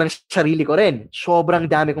 pag-develop ng sarili ko rin. Sobrang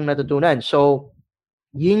dami kong natutunan. So,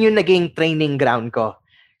 yun yung naging training ground ko,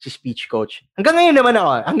 si speech coach. Hanggang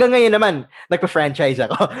ngayon naman, nagpa-franchise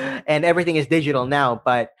ako. And everything is digital now.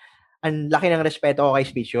 But, ang laki ng respeto ko kay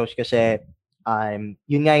speech coach kasi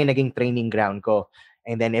yun nga yung naging training ground ko.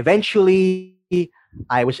 And then eventually,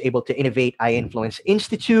 I was able to innovate iInfluence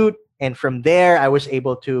Institute. And from there, I was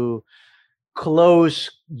able to close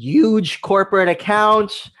huge corporate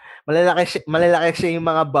accounts. Malalaki kasi yung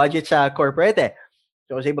mga budget sa corporate eh.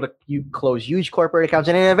 So I was able to close huge corporate accounts.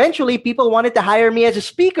 And then eventually, people wanted to hire me as a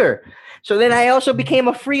speaker. So then I also became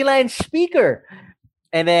a freelance speaker.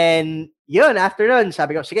 And then, yun, after nun,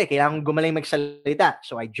 sabi ko, sige, kailangan gumaling magsalita.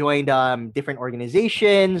 So I joined different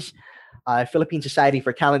organizations, Philippine Society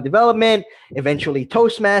for Talent Development, eventually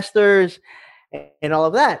Toastmasters, and all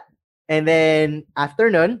of that. And then,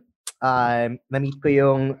 after nun, na-meet ko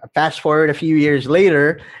yung, fast forward a few years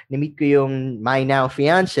later, na-meet ko yung my now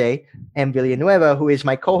fiance, M. Villanueva, who is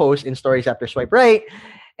my co-host in Stories After Swipe Right.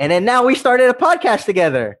 And then now we started a podcast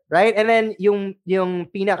together, right? And then yung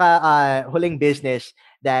pinaka huling business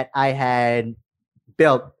that I had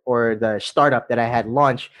built, or the startup that I had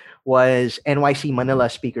launched, was NYC Manila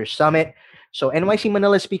Speaker Summit. So NYC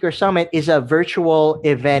Manila Speaker Summit is a virtual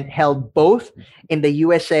event held both in the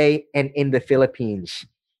USA and in the Philippines.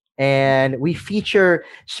 And we feature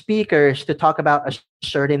speakers to talk about a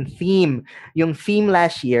certain theme. Yung theme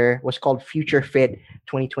last year was called Future Fit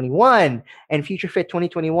 2021. And Future Fit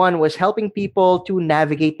 2021 was helping people to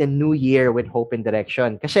navigate the new year with hope and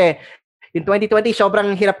direction. Kasi yung 2020,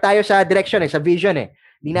 sobrang hirap tayo sa direction sa vision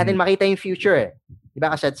Hindi natin makita yung future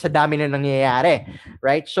Diba? Kasi sa dami na nangyayari.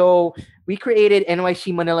 Right? So we created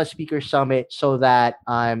NYC Manila Speaker Summit so that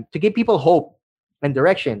to give people hope and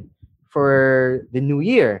direction for the new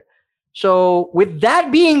year. So, with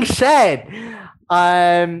that being said,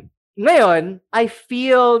 ngayon, I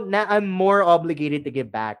feel na I'm more obligated to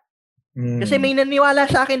give back. Kasi may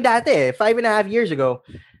naniwala sa akin dati 5.5 years ago.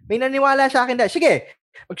 May naniwala sa akin dati. Sige,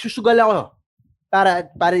 magsusugal ako.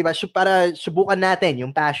 Diba, para subukan natin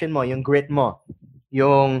yung passion mo, yung grit mo,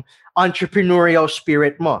 yung entrepreneurial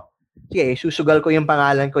spirit mo. Sige, susugal ko yung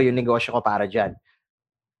pangalan ko, yung negosyo ko para dyan.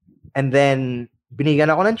 And then,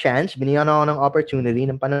 binigyan ako ng chance, binigyan ako ng opportunity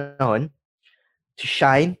ng panahon to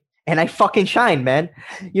shine. And I fucking shine, man.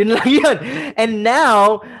 Yun lang yun. And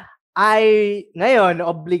now, ngayon,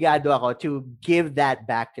 obligado ako to give that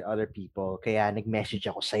back to other people. Kaya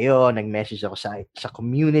nag-message ako sa'yo, nag-message ako sa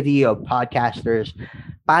community of podcasters.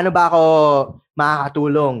 Paano ba ako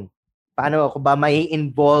makakatulong? Paano ako ba may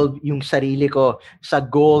involve yung sarili ko sa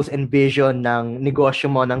goals and vision ng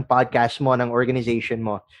negosyo mo, ng podcast mo, ng organization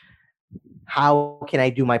mo? How can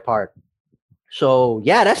I do my part? So,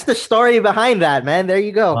 yeah, that's the story behind that, man. There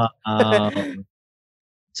you go.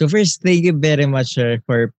 So first, thank you very much, sir,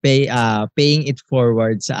 for paying it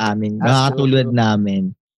forward sa amin. Mga katulad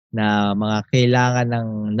namin na mga kailangan ng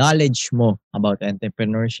knowledge mo about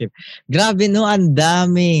entrepreneurship. Grabe no, ang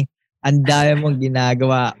dami. Ang dami mong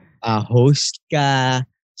ginagawa. Host ka,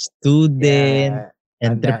 student,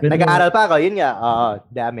 entrepreneur. Nag-aaral pa ako. Yun nga.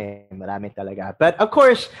 Marami talaga. But of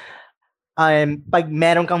course, pag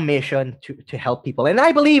meron kang mission to help people, and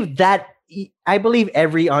I believe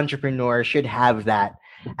every entrepreneur should have that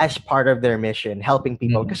as part of their mission, helping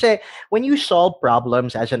people. Kasi when you solve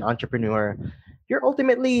problems as an entrepreneur, you're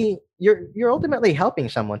ultimately helping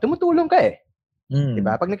someone. Tumutulong ka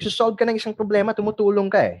diba? Pag nagsosolve ka ng isang problema, tumutulong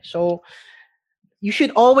ka So you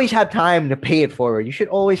should always have time to pay it forward. You should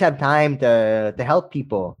always have time to help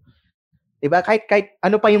people. Diba? Kahit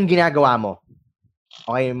ano pa yung ginagawa mo.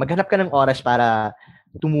 Okay, maghanap ka ng oras para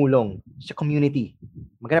tumulong sa community.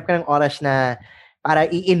 Maghanap ka ng oras na para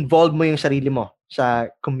i-involve mo yung sarili mo sa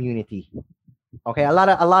community. Okay, a lot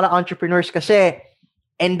of entrepreneurs kasi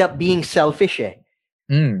end up being selfish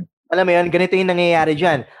Alam mo yun, ganito yung nangyayari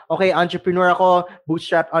dyan. Okay, entrepreneur ako,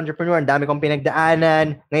 bootstrap entrepreneur, ang dami kong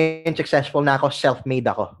pinagdaanan, ngayon successful na ako, self-made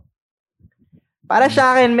ako. Para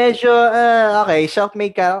sa akin, medyo, okay,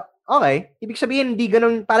 self-made ka, okay. Ibig sabihin, hindi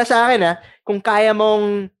ganun, para sa akin kung kaya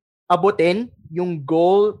mong abutin yung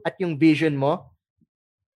goal at yung vision mo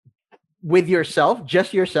with yourself,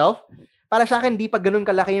 just yourself, para sa akin, di pa ganun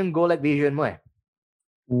kalaki yung goal at vision mo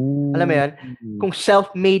Ooh. Alam mo yan? Kung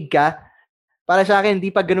self-made ka, para sa akin, di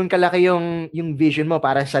pa ganun kalaki yung vision mo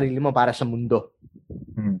para sa sarili mo, para sa mundo.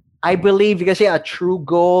 I believe kasi a true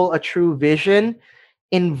goal, a true vision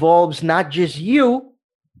involves not just you,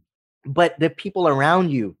 but the people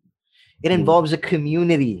around you. It involves a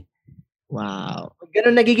community Wow.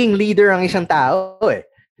 Ganun nagiging leader ang isang tao eh.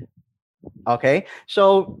 Okay?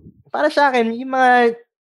 So, para sa akin, yung mga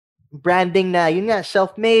branding na, yun nga,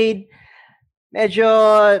 self-made, medyo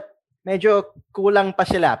kulang pa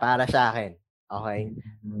sila para sa akin. Okay?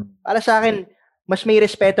 Para sa akin, mas may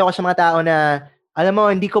respeto ako sa mga tao na, alam mo,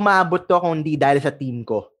 hindi ko maabot to kung hindi dahil sa team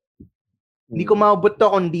ko. Hindi ko maabot to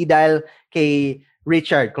kung hindi dahil kay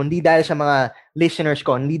Richard, kung hindi dahil sa mga listeners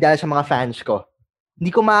ko, hindi dahil sa mga fans ko.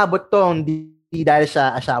 Hindi ko maabot to kung hindi dahil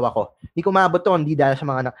sa asawa ko. Hindi ko maabot to kung hindi dahil sa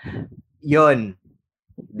mga anak. Yun.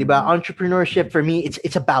 Diba? Entrepreneurship for me,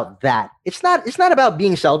 it's about that. It's not about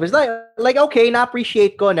being selfish. Like okay,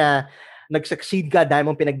 na-appreciate ko na nag-succeed ka dahil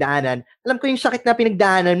mong pinagdaanan. Alam ko yung sakit na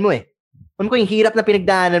pinagdaanan mo eh. Alam ko yung hirap na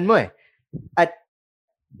pinagdaanan mo eh. At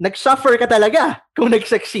nag-suffer ka talaga kung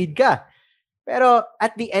nag-succeed ka. Pero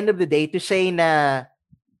at the end of the day, to say na,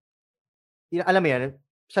 alam mo yun,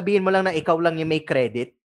 sabihin mo lang na ikaw lang yung may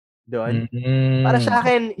credit doon. Para sa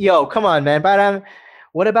akin, yo, come on man, parang,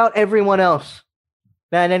 what about everyone else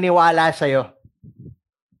na naniwala sa'yo?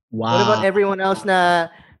 Wow. What about everyone else na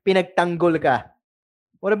pinagtanggol ka?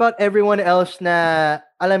 What about everyone else na,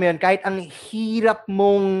 alam mo yun, kahit ang hirap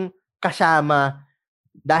mong kasama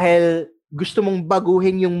dahil gusto mong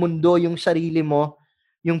baguhin yung mundo, yung sarili mo,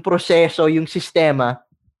 yung proseso, yung sistema,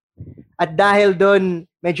 at dahil doon,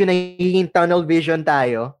 medyo nagiging tunnel vision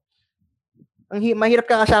tayo, mahirap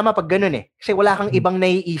ka kasama pag ganun eh. Kasi wala kang ibang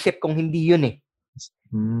naiisip kung hindi yun eh.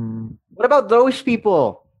 What about those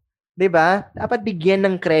people? Diba? Dapat bigyan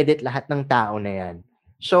ng credit lahat ng tao na yan.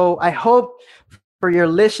 So, I hope for your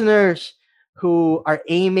listeners who are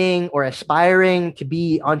aiming or aspiring to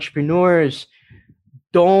be entrepreneurs,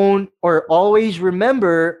 don't or always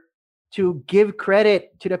remember to give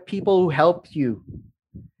credit to the people who helped you.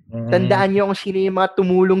 Tandaan nyo kung sino yung mga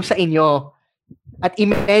tumulong sa inyo. At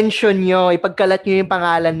i-mention nyo, ipagkalat nyo yung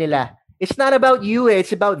pangalan nila. It's not about you,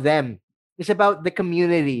 it's about them. It's about the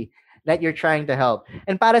community that you're trying to help.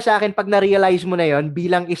 And para sa akin, pag na-realize mo na yon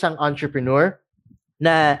bilang isang entrepreneur,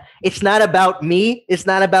 na it's not about me, it's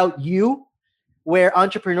not about you, where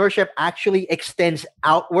entrepreneurship actually extends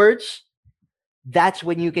outwards, that's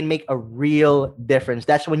when you can make a real difference.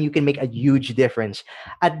 That's when you can make a huge difference.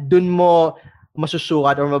 At dun mo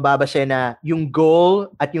masusukat or mababase na yung goal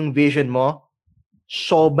at yung vision mo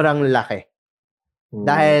sobrang laki.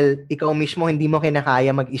 Dahil ikaw mismo hindi mo kinakaya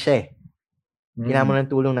mag-isa eh. Kailangan mo ng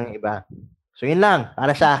tulong ng iba. So yun lang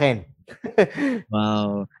para sa akin.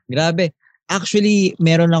 Wow. Grabe. Actually,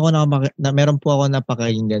 meron po ako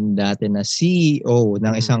napakinggan dati na CEO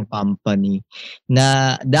ng isang company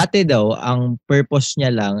na dati daw ang purpose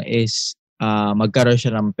niya lang is magkaroon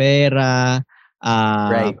siya ng pera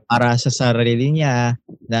para sa sarili niya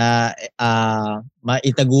na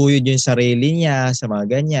maitaguyod yung sarili niya sa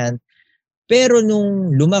mga ganyan. Pero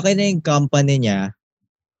nung lumaki na yung company niya,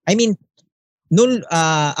 I mean,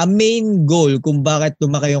 ang main goal kung bakit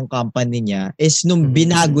lumaki yung company niya is nung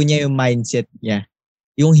binago niya yung mindset niya.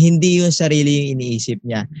 Yung hindi yung sarili yung iniisip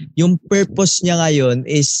niya. Yung purpose niya ngayon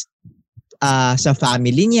is sa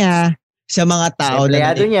family niya, sa mga tao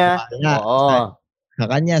na niya. Sa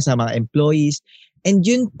kanya, sa mga employees. And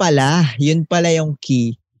yun pala yung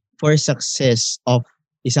key for success of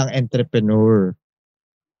isang entrepreneur.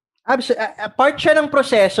 Part siya ng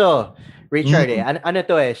proseso, Richard eh. Ano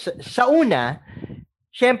to eh. Sa una,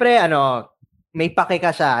 syempre may pake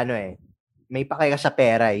ka sa may pake ka sa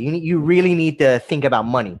pera. You really need to think about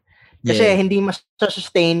money. Kasi hindi mas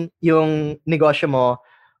sustain yung negosyo mo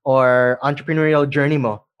or entrepreneurial journey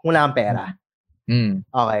mo kung wala kang pera.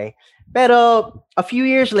 Okay? Pero a few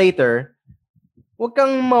years later, huwag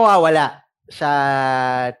kang mawawala sa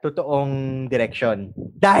totoong direction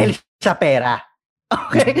dahil sa pera.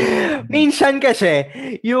 Okay? Minsan kasi,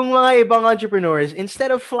 yung mga ibang entrepreneurs,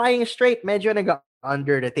 instead of flying straight, medyo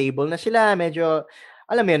nag-under the table na sila, medyo,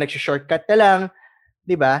 alam mo yun, nag-shortcut na lang,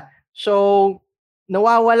 di ba? So,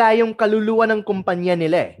 nawawala yung kaluluwa ng kumpanya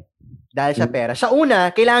nila eh, dahil sa pera. Sa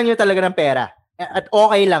una, kailangan nyo talaga ng pera. At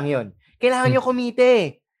okay lang yun. Kailangan nyo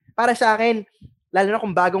kumite. Para sa akin, lalo na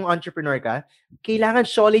kung bagong entrepreneur ka, kailangan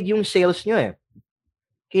solid yung sales nyo eh.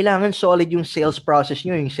 Kailangan solid yung sales process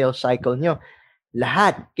nyo, yung sales cycle nyo.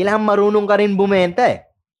 Lahat. Kailangan marunong ka rin bumenta eh.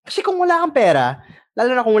 Kasi kung wala kang pera,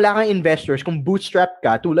 lalo na kung wala kang investors, kung bootstrap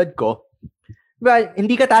ka, tulad ko, diba,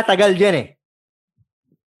 hindi ka tatagal dyan eh.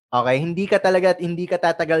 Okay? Hindi ka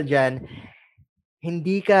tatagal dyan.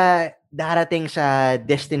 Hindi ka darating sa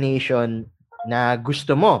destination na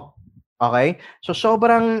gusto mo. Okay? So,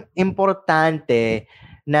 sobrang importante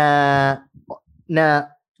na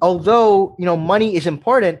although, money is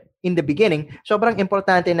important in the beginning, sobrang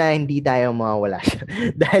importante na hindi tayo mawawala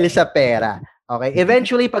dahil sa pera. Okay?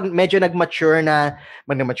 Eventually, pag medyo nag-mature na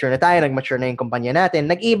tayo, nag-mature na yung kumpanya natin,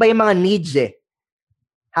 nag-iiba yung mga needs eh.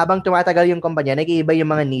 Habang tumatagal yung kumpanya, nag-iiba yung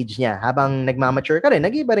mga needs niya. Habang nagmamature ka rin,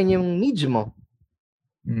 nag-iiba rin yung needs mo.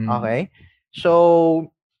 Okay? So,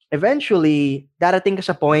 eventually, darating ka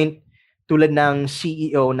sa point, tulad ng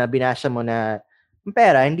CEO na binasa mo na, ang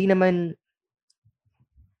pera, hindi naman,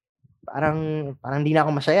 parang hindi na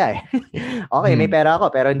ako masaya eh. Okay, may pera ako,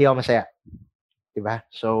 pero hindi ako masaya. Diba?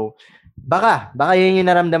 So, baka yun yung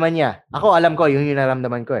naramdaman niya. Ako, alam ko, yun yung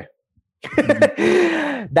naramdaman ko eh.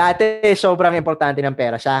 Dati, sobrang importante ng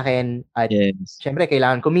pera sa akin. At syempre,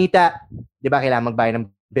 kailangan kumita. Diba? Kailangan magbayad ng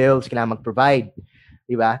bills, kailangan mag-provide.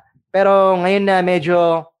 Diba? Pero ngayon na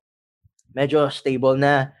medyo stable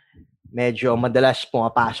na, medyo madalas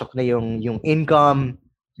pumapasok na yung income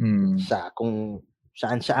sa kung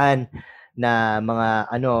saan-saan na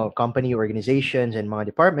mga company, organizations, and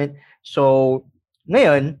mga department. So,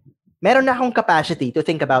 ngayon, meron na akong capacity to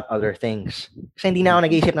think about other things. Kasi hindi na ako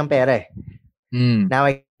nag-iisip ng pera eh. Now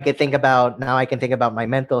I can think about my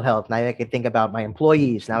mental health. Now I can think about my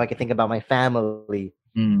employees. Now I can think about my family.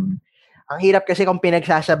 Ang hirap kasi kung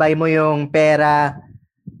pinagsasabay mo yung pera,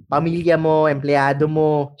 pamilya mo, empleyado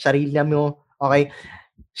mo, sarili mo. Okay?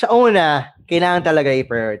 Sa una, kailangan talaga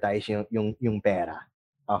i-prioritize yung pera.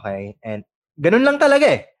 Okay? And ganun lang talaga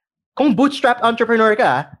eh. Kung bootstrap entrepreneur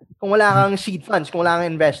ka, kung wala kang seed funds, kung wala kang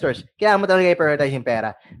investors, kailangan mo talaga i-prioritize yung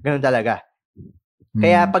pera. Ganun talaga.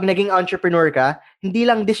 Kaya pag naging entrepreneur ka, hindi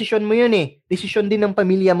lang desisyon mo yun eh. Desisyon din ng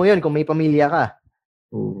pamilya mo yun kung may pamilya ka.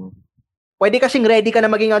 Pwede kasing ready ka na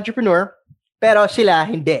maging entrepreneur, pero sila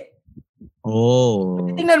hindi.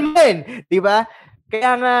 Tingnan mo yun, di ba?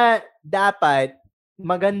 Kaya nga, dapat,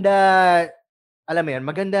 maganda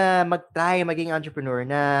mag-try maging entrepreneur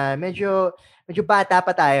na medyo bata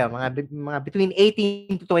pa tayo, mga between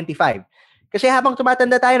 18 to 25. Kasi habang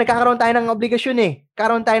tumatanda tayo, nagkakaroon tayo ng obligasyon eh.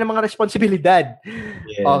 Karoon tayo ng mga responsibilidad.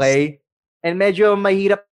 Yes. Okay? And medyo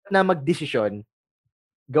mahirap na mag-desisyon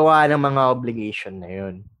gawa ng mga obligation na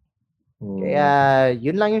yun. Kaya,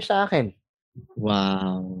 yun lang yung sa akin.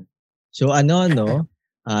 Wow. So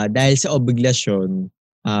dahil sa obligasyon,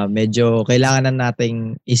 medyo kailangan na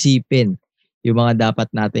nating isipin yung mga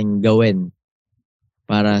dapat nating gawin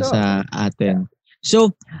para sa atin.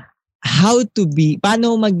 So, ano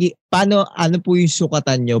po yung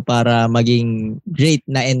sukatan nyo para maging great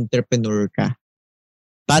na entrepreneur ka?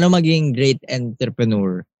 Paano maging great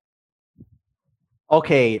entrepreneur?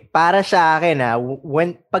 Okay, para sa akin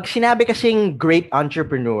pag sinabi kasing great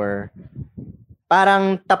entrepreneur,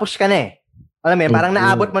 parang tapos ka na eh. Alam mo, parang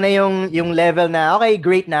naabot mo na yung level na, okay,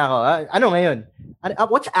 great na ako. Ano ngayon?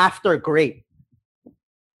 What's after great?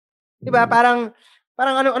 Diba? Parang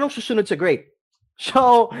anong susunod sa great?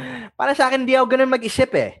 So, para sa akin, hindi ako ganun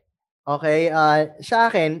mag-isip eh. Okay? Sa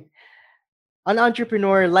akin, an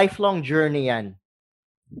entrepreneur, lifelong journey yan.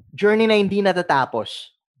 Journey na hindi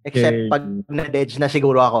natatapos. Except pag na-dead na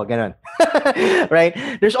siguro ako. Ganun. Right?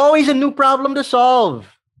 There's always a new problem to solve.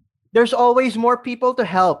 There's always more people to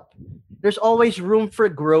help. There's always room for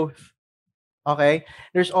growth. Okay?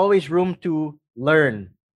 There's always room to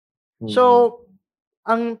learn. So,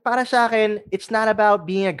 para sa akin, it's not about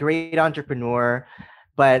being a great entrepreneur,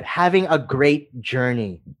 but having a great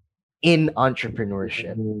journey in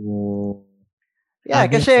entrepreneurship. Yeah,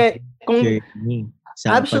 kasi kung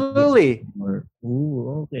absolutely.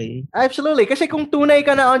 Okay. Absolutely. Kasi kung tunay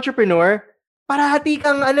ka na entrepreneur, parati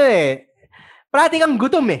kang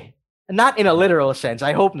gutom eh. Not in a literal sense.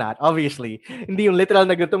 I hope not. Obviously. Hindi yung literal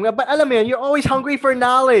na gutom ka. But alam mo yun, you're always hungry for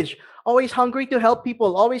knowledge. Always hungry to help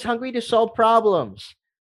people. Always hungry to solve problems.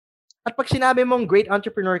 At pag sinabi mong great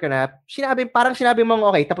entrepreneur ka na, parang sinabi mong,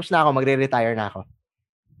 okay, tapos na ako, magre-retire na ako.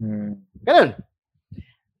 Ganun.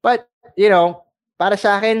 But, para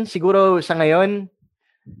sa akin, siguro sa ngayon,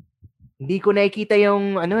 hindi ko nakikita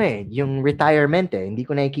yung, yung retirement eh. Hindi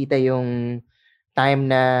ko nakikita yung time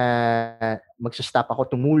na magsa-stop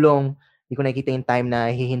ako tumulong. Hindi ko nakikita yung time na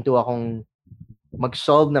hihinto akong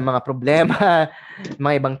mag-solve ng mga problema,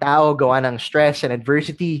 mga ibang tao, gawa ng stress and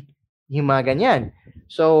adversity, yung mga ganyan.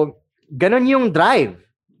 So, ganun yung drive.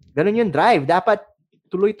 Dapat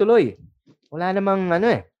tuloy-tuloy. Wala namang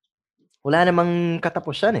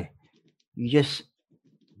katapusan eh. You just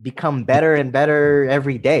become better and better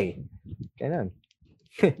every day. Ganun.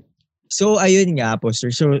 So, ayun nga po,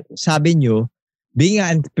 sir. So, sabi nyo, being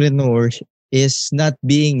an entrepreneur is not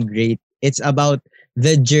being great. It's about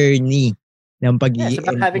the journey ng pagiging. It's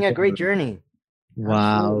about having a great journey.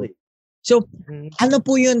 Wow. Absolutely. So, ano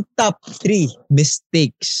po yung top 3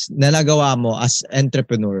 mistakes na nagawa mo as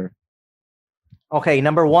entrepreneur? Okay,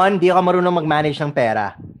 number 1, di ako marunong mag-manage ng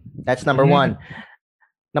pera. That's number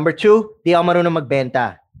 1. Number 2, di ako marunong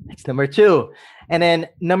magbenta. That's number 2. And then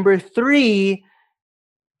number 3,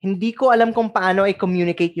 hindi ko alam kung paano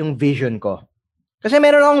i-communicate yung vision ko. Kasi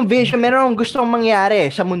meron akong vision, meron akong gustong mangyari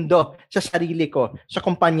sa mundo, sa sarili ko, sa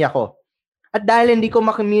kumpanya ko. At dahil hindi ko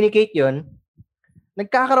ma-communicate yun,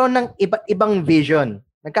 nagkakaroon ng iba't ibang vision.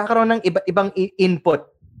 Nagkakaroon ng iba't ibang input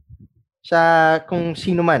sa kung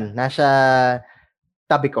sino man nasa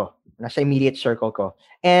tabi ko, nasa immediate circle ko.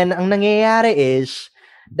 And ang nangyayari is,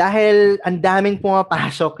 dahil ang daming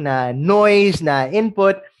pumapasok na noise, na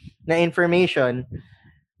input, na information,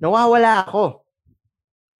 nawawala ako.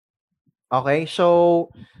 Okay? So,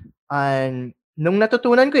 nung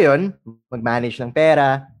natutunan ko yun, mag-manage ng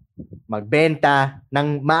pera, magbenta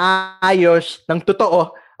ng maayos, ng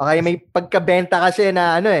totoo. Okay? May pagkabenta kasi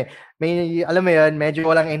na may, alam mo yun, medyo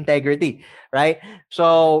walang integrity. Right?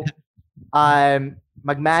 So,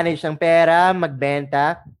 mag-manage ng pera,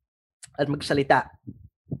 magbenta, at magsalita.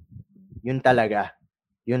 Yun talaga.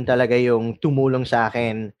 Yun talaga yung tumulong sa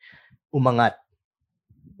akin umangat.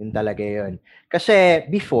 Yun talaga yun. Kasi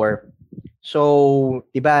before, so,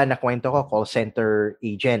 diba, nakwento ko, call center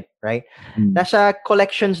agent, right? Nasa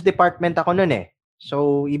collections department ako nun eh.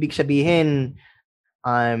 So, ibig sabihin,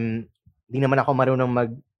 di naman ako marunong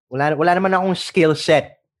wala naman akong skill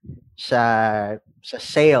set sa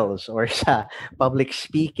sales or sa public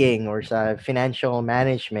speaking or sa financial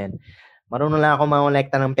management. Marunong lang ako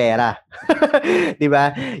mangolekta ng pera.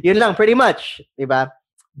 Diba? Yun lang, pretty much. Diba?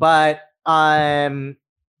 But,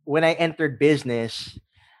 when I entered business,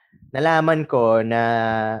 nalaman ko na,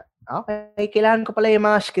 okay, kailangan ko pala yung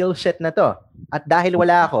mga skill set na to. At dahil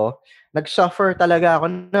wala ako, nag-suffer talaga ako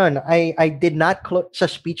noon. I did not sa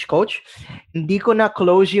speech coach, hindi ko na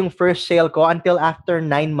close yung first sale ko until after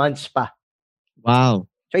 9 months pa. Wow.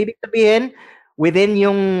 So, ibig sabihin, within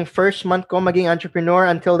yung first month ko maging entrepreneur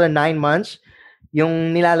until the 9 months,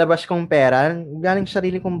 yung nilalabas kong pera, galing sa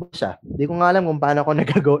sarili kong bulsa. Hindi ko nga alam kung paano ako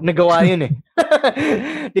nagawa yun eh.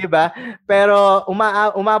 Diba? Pero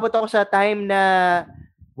umabot ako sa time na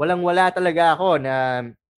walang-wala talaga ako na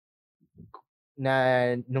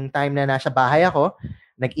nung time na nasa bahay ako,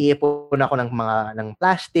 nag-iipon ako ng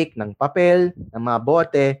plastic, ng papel, ng mga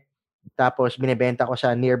bote. Tapos binebenta ko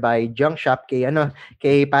sa nearby junk shop kay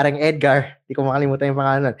parang Edgar. Hindi ko makalimutan yung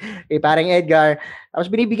pangalan. Kay parang Edgar.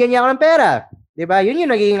 Tapos binibigyan niya ako ng pera. 'Di ba? Yun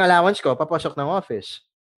yung nagiging allowance ko papasok ng office.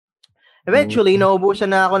 Eventually, naubusan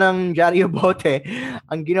na ako ng dyaryo bote.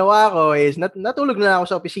 Ang ginawa ko is natulog na ako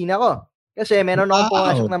sa opisina ko. Kasi meron akong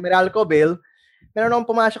pumasok na Meralco bill. Meron akong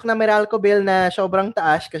pumasok na Meralco bill na sobrang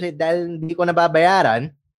taas kasi dahil hindi ko nababayaran.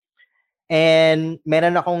 And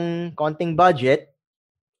meron akong konting budget.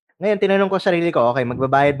 Ngayon, tinanong ko sa sarili ko, okay,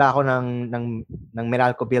 magbabayad ba ako ng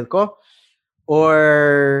Meralco bill ko? Or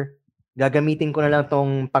gagamitin ko na lang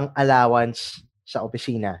tong pang-allowance sa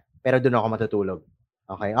opisina? Pero doon ako matutulog.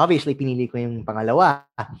 Okay, obviously, pinili ko yung pangalawa.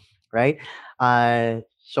 Right?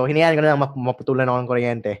 So, hinayaan ko na lang maputulan ako ng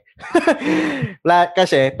kuryente.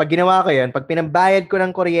 Kasi, pag ginawa ko yun, pag pinambayad ko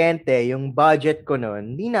ng kuryente, yung budget ko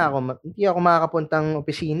nun, hindi ako makakapuntang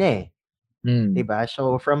opisina eh. Diba?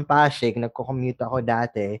 So, from Pasig, nagko-commute ako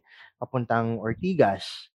dati papuntang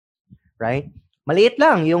Ortigas. Right? Maliit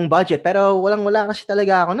lang yung budget, pero walang-wala kasi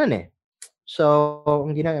talaga ako nun eh. So,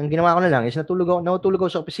 ang ginawa ko na lang is natulog ako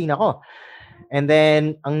sa opisina ko. And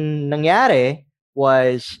then, ang nangyari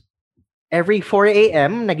was, every 4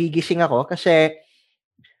 a.m., nagigising ako kasi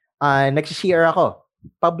nagsi-CR ako.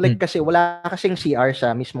 Public kasi, wala kasing CR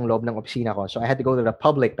sa mismong loob ng opisina ko. So, I had to go to the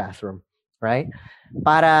public bathroom. Right?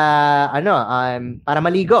 Para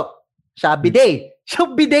maligo sa bidet.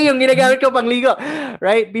 So bidet yung ginagamit ko pang ligo.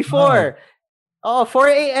 Right? Before 4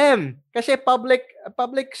 a.m. kasi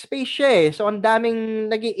public space siya eh. So ang daming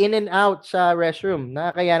in and out sa restroom.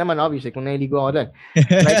 Kaya naman obviously kung naliligo ako doon.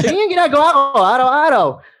 Right? So yun yung ginagawa ko araw-araw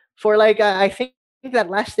for like I think that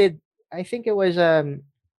lasted, I think it was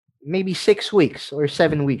maybe 6 weeks or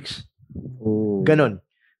 7 weeks. Ganun.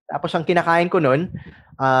 Tapos ang kinakain ko noon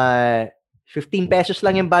 15 pesos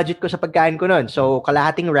lang yung budget ko sa pagkain ko noon. So,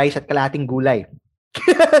 kalahating rice at kalahating gulay.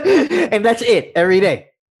 And that's it, every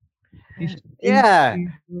day. Yeah.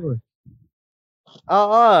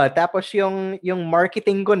 Oo. Tapos yung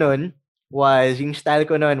marketing ko noon yung style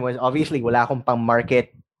ko noon was obviously wala akong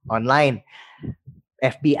pang-market online.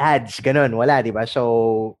 FB ads, ganun. Wala, di ba?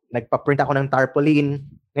 So, nagpa-print ako ng tarpaulin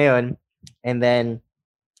ngayon. And then,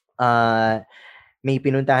 may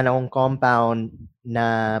pinuntahan akong compound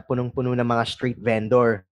na punong-puno ng mga street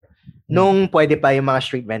vendor. Nung pwede pa yung mga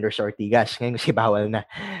street vendor sa Ortigas. Ngayon kasi bawal na.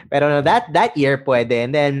 Pero no, that year pwede.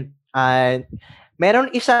 And then,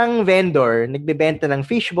 meron isang vendor, nagbebenta ng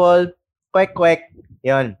fishball, kwek-kwek,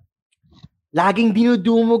 yun. laging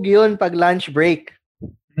dinudumog yun pag lunch break.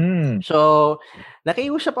 So,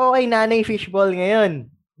 nakiusap ako kay Nanay Fishball ngayon.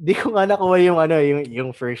 Di ko nga nakuha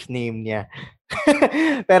yung first name niya.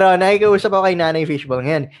 Pero nakikiusap ako kay Nanay Fishball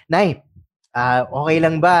ngayon. Nay, okay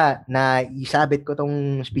lang ba na isabit ko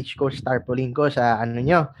tong speech coach tarpaulin ko sa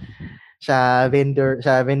sa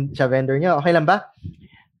vendor nyo? Okay lang ba?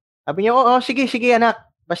 Sabi niya, sige anak.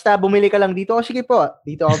 Basta bumili ka lang dito. Sige po,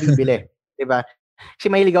 dito ako bibili. Diba?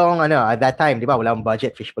 Kasi mahilig akong at that time, di ba, wala akong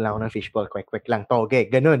budget, fishball lang ako ng fishball, quick lang, toge,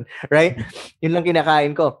 ganun, right? Yun lang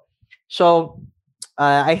kinakain ko. So,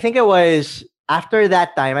 I think it was, after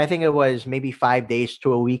that time, I think it was maybe 5 days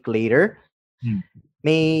to a week later,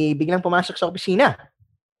 may biglang pumasok sa opisina.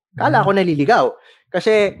 Kala ko naliligaw.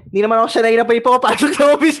 Kasi, hindi naman ako sanay na papasok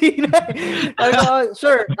sa opisina.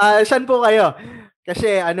 Sir, saan po kayo?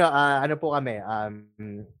 Kasi, ano po kami,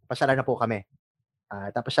 pasara na po kami.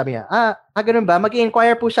 Tapos sabi niya, ganun ba?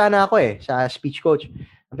 Mag-i-inquire po sana ako sa speech coach.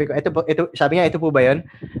 Sabi ko, sabi niya, ito po ba yun?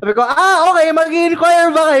 Sabi ko, okay, mag-i-inquire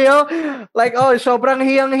ba kayo? Like, sobrang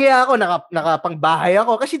hiyang-hiya ako, nakapangbahay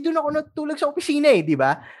ako. Kasi doon ako natulog sa opisina di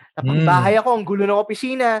ba? Napangbahay ako, ang gulo ng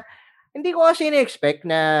opisina. Hindi ko kasi na-expect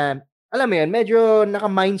na, alam mo yun, medyo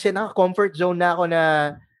naka-mindset, naka-comfort zone na ako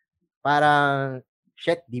na parang,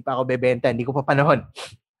 shit, di pa ako bebenta, hindi ko pa panahon.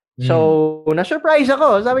 So, na-surprise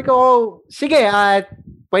ako. Sabi ko, sige,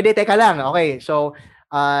 pwede, teka lang. Okay, so,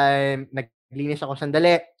 naglinis ako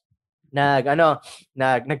sandali.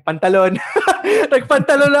 Nagpantalon.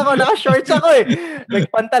 Nagpantalon ako. Naka-shorts ako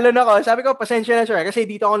Nagpantalon ako. Sabi ko, pasensya na, sir. Kasi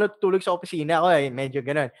dito ako natutulog sa opisina ako Medyo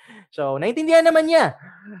ganun. So, naintindihan naman niya.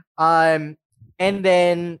 And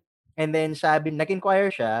then sabi,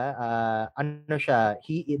 nag-inquire siya.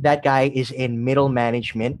 That guy is in middle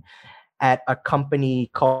management at a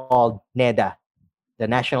company called NEDA, the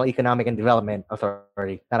National Economic and Development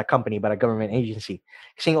Authority. Not a company, but a government agency.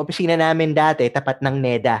 Kasi yung opisina namin dati, tapat ng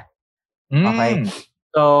NEDA. Okay?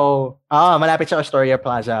 So, malapit sa Astoria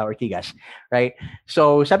Plaza, Ortigas. Right?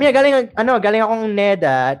 So, sabi niya, galing akong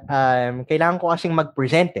NEDA, kailangan ko kasing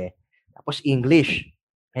mag-present Tapos English.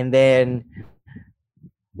 And then,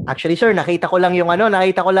 actually, sir, nakita ko lang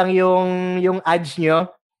yung ads nyo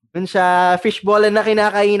dun sa fishball na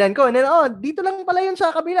kinakainan ko. And then, dito lang pala yun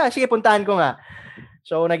sa kabila. Sige, puntahan ko nga.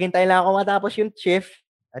 So, naghintay lang ako matapos yung shift.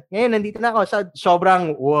 At ngayon, nandito na ako.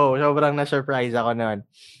 Sobrang na-surprise ako noon.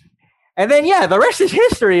 And then, the rest is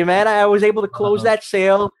history, man. I was able to close that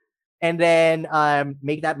sale and then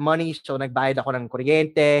make that money. So, nagbayad ako ng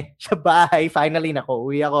kuryente sa bahay. Finally,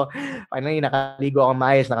 nakauwi ako. Finally, nakaligo ako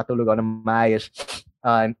maayos. Nakatulog ako ng maayos.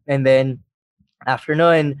 And then, after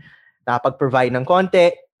noon, nakapag-provide ng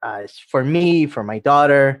konti. For me, for my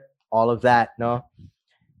daughter, all of that, no?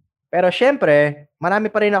 Pero syempre, marami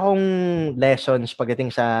pa rin akong lessons pagdating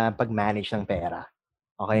sa pag-manage ng pera.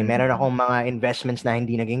 Okay, meron akong mga investments na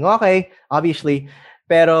hindi naging okay, obviously.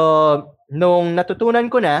 Pero nung natutunan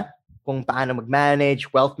ko na kung paano mag-manage,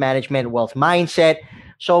 wealth management, wealth mindset,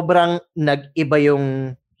 sobrang nag-iba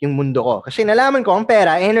yung mundo ko. Kasi nalaman ko, ang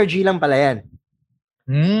pera, energy lang pala yan.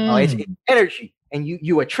 Okay, it's energy. And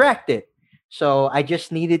you attract it. So I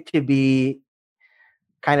just needed to be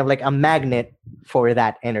kind of like a magnet for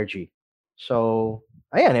that energy. So,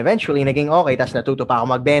 ayan, eventually naging okay. Tapos natuto pa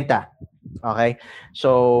ako magbenta. Okay?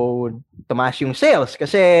 So, tumaas yung sales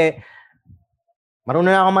kasi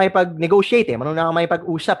marunong na ako makipag-negotiate marunong na ako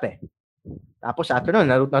makipag-usap Tapos after nun,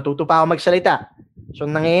 natuto pa ako magsalita. So,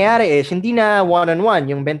 nangyayari is, hindi na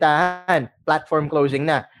one-on-one yung bentahan. Platform closing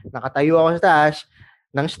na. Nakatayo ako sa taas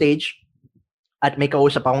ng stage at may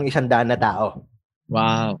kausap akong 100 na tao.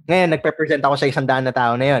 Wow. Ngayon, nagpe-present ako sa 100 na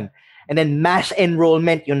tao na yun. And then, mass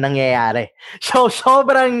enrollment yung nangyayari. So,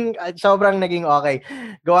 sobrang naging okay.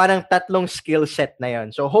 Gawa ng 3 skill set na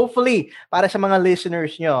yun. So, hopefully, para sa mga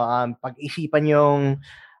listeners nyo, pag-isipan yung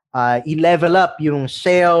i-level up yung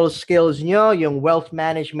sales skills nyo, yung wealth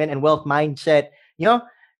management and wealth mindset nyo,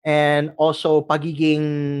 and also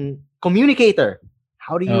pagiging communicator.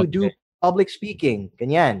 How do you do public speaking?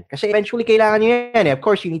 Ganyan. Kasi eventually, kailangan nyo yan. Of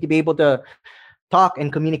course, you need to be able to talk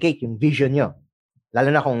and communicate yung vision nyo.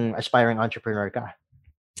 Lalo na kung aspiring entrepreneur ka.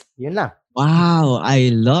 Yun lang. Wow,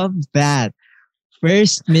 I love that.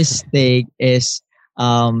 First mistake is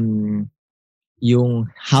yung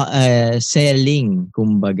selling,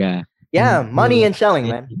 kumbaga. Yeah, money and selling,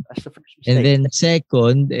 man. That's the first mistake. And then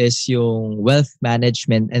second is yung wealth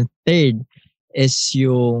management. And third is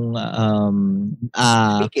yung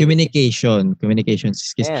communication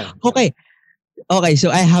skills. Yeah. Okay,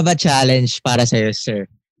 so I have a challenge para sa'yo, sir.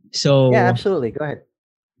 So, yeah, absolutely. Go ahead.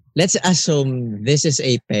 Let's assume this is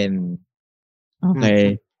a pen.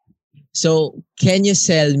 Okay. So, can you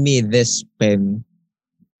sell me this pen?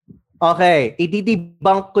 Okay,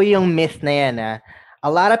 i-debunk ko yung myth na yan. A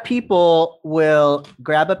lot of people will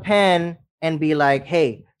grab a pen and be like,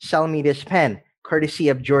 hey, sell me this pen, courtesy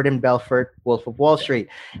of Jordan Belfort, Wolf of Wall Street.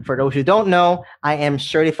 For those who don't know, I am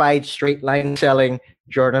certified straight line selling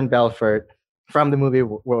Jordan Belfort from the movie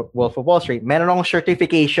Wolf of Wall Street. Meron akong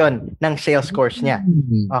certification ng sales course niya.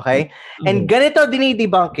 Okay? And ganito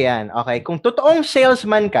dinidebunk yan. Okay? Kung totoong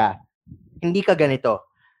salesman ka, hindi ka ganito.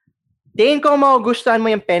 Tingin ko magugustuhan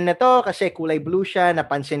mo yung pen na to kasi kulay blue siya.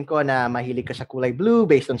 Napansin ko na mahilig ka sa kulay blue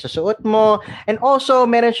based on sa suot mo. And also,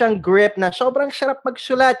 meron siyang grip na sobrang sarap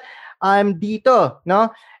magsulat dito,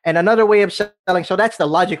 no? And another way of selling, so that's the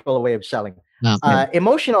logical way of selling. Okay.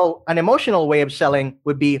 An emotional way of selling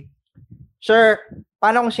would be, sir,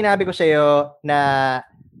 paano kung sinabi ko sa iyo na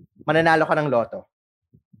mananalo ka ng loto?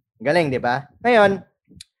 Galing, di ba? Ngayon,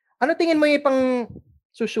 ano tingin mo yung pang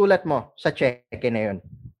susulat mo sa cheque na yun?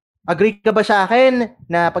 Agree ka ba sa akin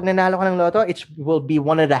na pag nanalo ka ng loto, it will be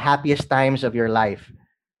one of the happiest times of your life?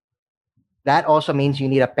 That also means you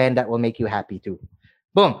need a pen that will make you happy too.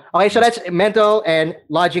 Boom. Okay, so that's mental and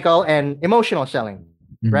logical and emotional selling,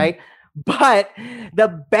 right? But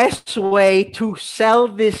the best way to sell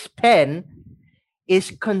this pen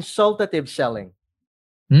is consultative selling.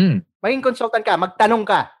 Maging consultant ka, magtanong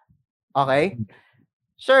ka. Okay?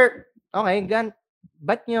 Sir, okay,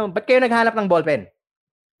 ba't kayo naghanap ng ballpen?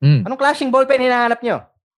 Anong klaseng ballpen hinahanap nyo?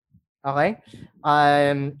 Okay?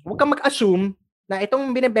 Huwag kang mag-assume na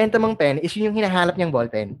itong binibenta mong pen is yun yung hinahanap niyang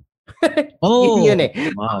ballpen. Yun eh.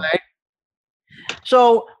 Wow. Okay?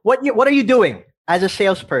 So, what are you doing as a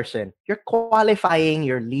salesperson? You're qualifying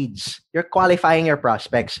your leads. You're qualifying your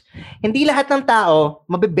prospects. Hindi lahat ng tao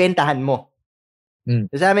mabibentahan mo.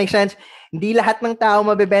 Does that make sense? Hindi lahat ng tao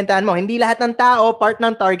mabibentahan mo. Hindi lahat ng tao part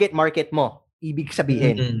ng target market mo. Ibig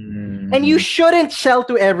sabihin. And you shouldn't sell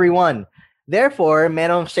to everyone. Therefore,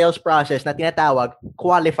 merong sales process na tinatawag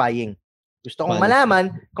qualifying. Gusto kong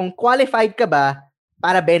malaman kung qualified ka ba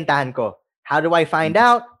para bentahan ko. How do I find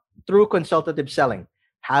out? Through consultative selling.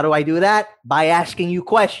 How do I do that? By asking you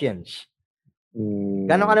questions.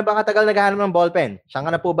 Gano'n ka na ba katagal naghahanap ng ballpen? Saan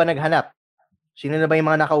ka na po ba naghanap? Sino na ba yung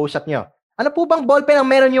mga nakausap nyo? Ano po bang ballpen ang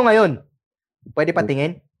meron nyo ngayon? Pwede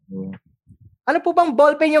patingin? Ano po bang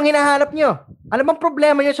ballpen yung hinahanap nyo? Ano bang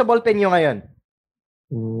problema nyo sa ballpen nyo ngayon?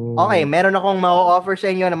 Okay, meron akong ma-offer sa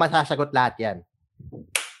inyo na masasagot lahat yan.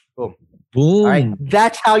 Boom. Alright,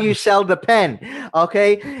 that's how you sell the pen.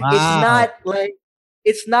 Okay? Wow.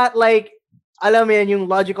 It's not like alam mo yan, yung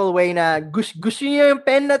logical way na gusto niyo yung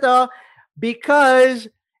pen na to because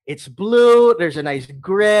it's blue, there's a nice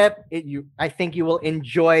grip, I think you will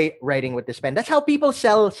enjoy writing with this pen. That's how people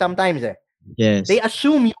sell sometimes. Yes. They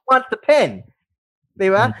assume you want the pen.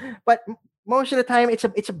 Diba? But most of the time, it's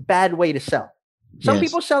a bad way to sell. Some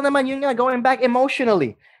people sell naman yun nga, going back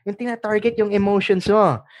emotionally. Yung tina-target yung emotions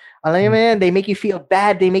mo. Alam mo yan, they make you feel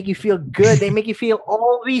bad, they make you feel good, they make you feel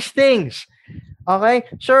all these things. Okay?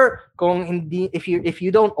 Sir, if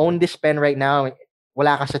you don't own this pen right now,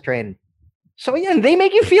 wala ka sa trend. So yan, they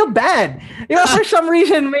make you feel bad. You know, for some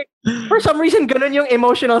reason, ganun yung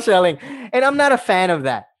emotional selling. And I'm not a fan of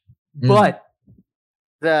that. But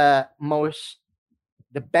the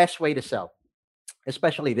best way to sell,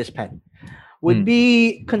 especially this pen, would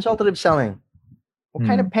be consultative selling. What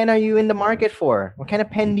kind of pen are you in the market for? What kind of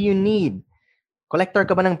pen do you need? Collector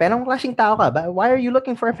ka ba ng pen? Anong klaseng tao ka? Why are you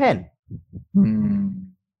looking for a pen?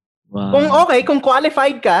 Wow. Kung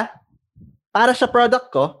qualified ka para sa product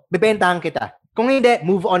ko, bibentahan kita. Kung hindi,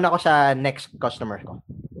 move on ako sa next customer ko.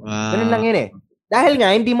 Wow. Ganun lang yun eh. Dahil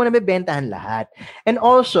nga, hindi mo nabibentahan lahat. And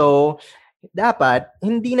also, dapat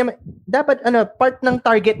part ng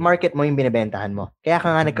target market mo yung binibentahan mo. Kaya ka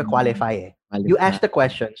nga nagka-qualify eh. You ask the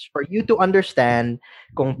questions for you to understand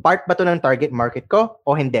kung part ba to ng target market ko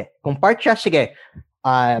o hindi. Kung part siya, sige,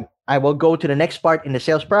 I will go to the next part in the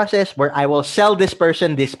sales process where I will sell this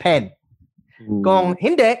person this pen. Kung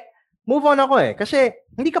hindi, move on ako eh. Kasi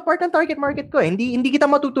hindi ka part ng target market ko eh. Hindi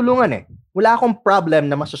kita matutulungan eh. Wala akong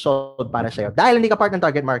problem na masosolve para sa'yo. Dahil hindi ka part ng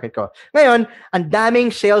target market ko. Ngayon, ang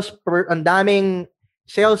daming sales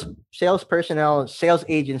personnel, sales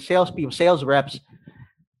agents, sales people, sales reps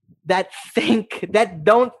that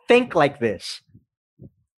don't think like this.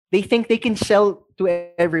 They think they can sell to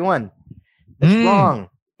everyone. That's wrong.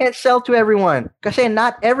 You can't sell to everyone. Kasi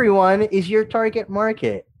not everyone is your target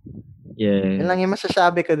market. Yeah. Yan lang yung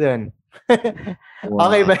masasabi ko dun. Wow.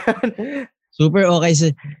 Okay ba yun? Super okay.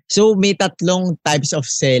 So may tatlong types of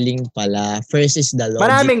selling pala. First is the logic.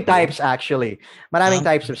 Maraming types actually. Maraming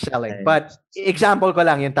types of selling. But example ko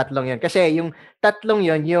lang yung tatlong yun. Kasi yung tatlong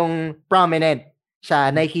yun, yung prominent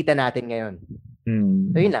sa nakikita natin ngayon.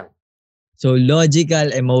 So yun lang. So logical,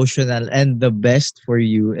 emotional, and the best for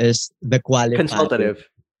you is the qualifier. Consultative.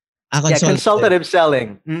 Consultative. Consultative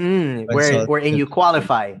selling. Wherein you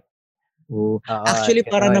qualify. Oh. Actually,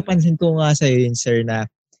 parang napansin ko nga sa'yo yun, sir, na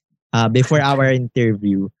before our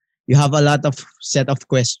interview, you have a lot of set of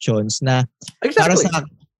questions na exactly.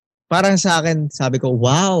 Parang sa akin, sabi ko,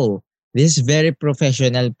 wow, this is very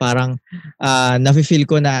professional. Parang nafe-feel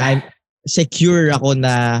ko na I'm secure ako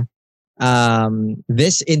na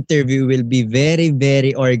this interview will be very,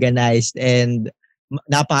 very organized and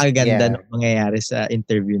napakaganda ng mangyayari sa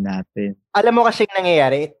interview natin. Alam mo kasi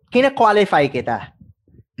nangyayari, kina-qualify kita.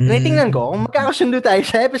 Tinitingnan ko, kung magkakasundo tayo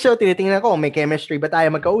sa episode, tinitingnan ko kung may chemistry ba tayo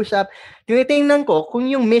magkausap. Tinitingnan ko kung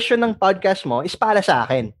yung mission ng podcast mo is para sa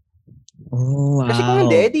akin. Oh, wow. Kasi kung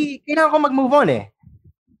hindi, kailangan ko mag-move on eh.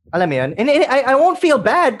 Alam mo yun? And I won't feel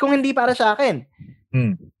bad kung hindi para sa akin.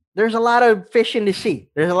 There's a lot of fish in the sea.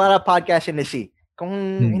 There's a lot of podcasts in the sea. Kung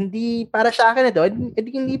hindi para sa akin ito,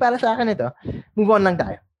 hindi para sa akin ito, move on lang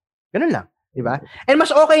tayo. Ganun lang. Diba? And mas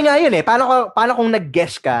okay nga yun eh. Paano kung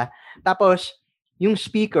nag-guess ka, tapos yung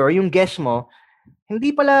speaker, yung guest mo,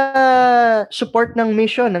 hindi pala support ng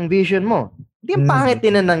mission, ng vision mo. Hindi ang pangit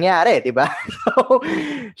din na nangyari, di ba?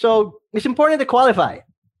 So, it's important to qualify.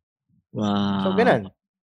 Wow. So, ganun.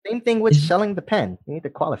 Same thing with selling the pen. You need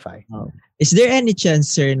to qualify. Wow. Is there any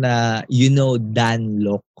chance, sir, na you know Dan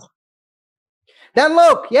Lok? Dan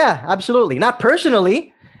Lok, yeah, absolutely. Not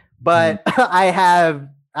personally, but I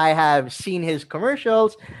have seen his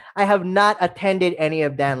commercials. I have not attended any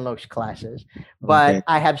of Dan Lok's classes, but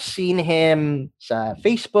I have seen him sa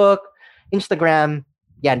Facebook, Instagram.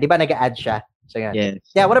 Yan, di ba nag-a-ad siya? So, yan. Yes.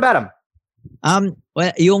 Yeah, what about him?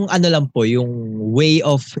 Well, yung ano lang po, yung way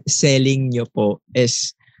of selling nyo po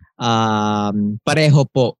is pareho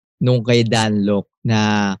po nung kay Dan Lok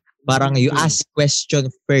na parang you ask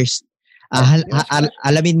question first.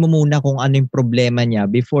 Alamin mo muna kung ano yung problema niya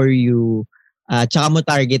before you tsaka mo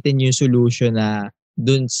targetin yung solution na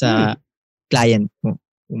dun sa client mo.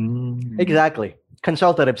 Exactly.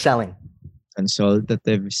 Consultative selling.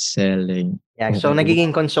 Consultative selling. Yeah, so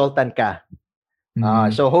nagiging consultant ka.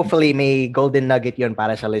 So hopefully may golden nugget yun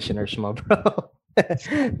para sa listeners mo, bro.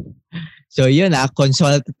 So yun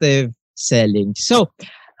consultative selling. So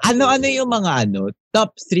ano-ano yung mga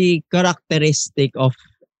top 3 characteristic of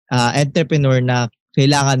entrepreneur na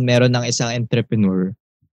kailangan meron ng isang entrepreneur?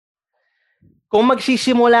 Kung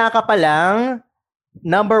magsisimula ka pa lang,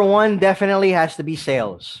 number 1 definitely has to be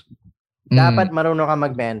sales. Dapat marunong ka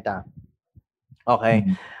magbenta. Okay.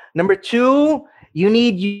 Number 2, you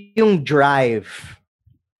need yung drive.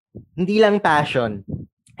 Hindi lang passion.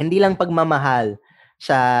 Hindi lang pagmamahal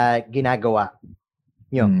sa ginagawa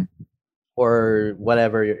nyo. Or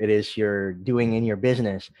whatever it is you're doing in your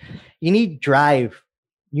business. You need drive.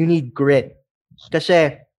 You need grit.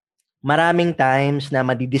 Kasi maraming times na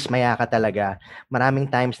madidismaya ka talaga. Maraming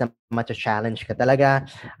times na ma-challenge ka talaga.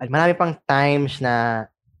 At marami pang times na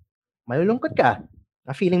malulungkot ka.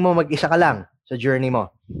 Na feeling mo mag-isa ka lang sa journey mo.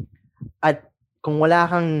 At kung wala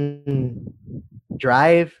kang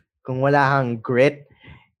drive, kung wala kang grit,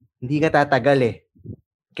 hindi ka tatagal eh.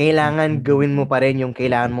 Kailangan gawin mo pa rin yung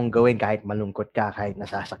kailangan mong gawin kahit malungkot ka, kahit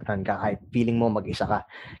nasasaktan ka, kahit feeling mo mag-isa ka.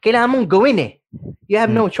 Kailangan mong gawin eh. You have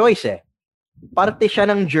no choice eh. Parte siya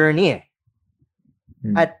ng journey eh.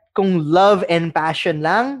 At kung love and passion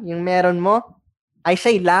lang yung meron mo, I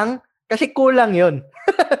say lang, kasi kulang yun.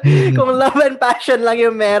 Kung love and passion lang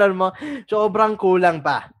yung meron mo, sobrang kulang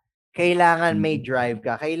pa. Kailangan may drive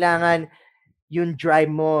ka. Kailangan yung drive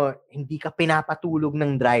mo, hindi ka pinapatulog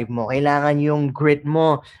ng drive mo. Kailangan yung grit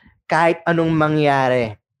mo, kahit anong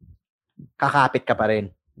mangyari, kakapit ka pa rin.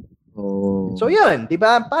 So yun, di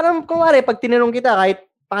ba? Parang kunwari, pag tinanong kita, kahit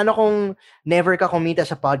paano kung never ka kumita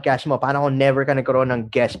sa podcast mo? Paano kung never ka nagkaroon ng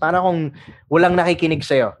guest? Paano kung walang nakikinig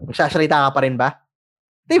sa'yo? Magsasalita ka pa rin ba?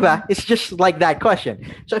 Diba? It's just like that question.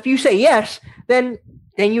 So if you say yes, then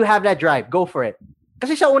you have that drive. Go for it.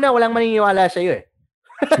 Kasi sa una, walang maniniwala sa'yo eh.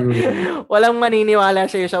 Walang maniniwala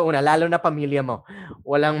sa'yo sa una, lalo na pamilya mo.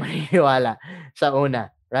 Walang maniniwala sa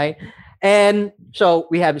una. Right? And so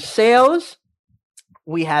we have sales,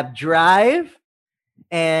 we have drive,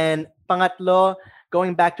 and pangatlo,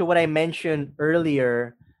 going back to what I mentioned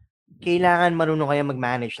earlier, kailangan marunong kayo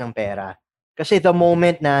mag-manage ng pera. Kasi the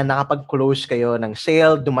moment na nakapag-close kayo ng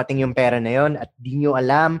sale, dumating yung pera na yon at di nyo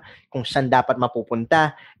alam kung saan dapat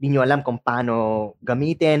mapupunta, di nyo alam kung paano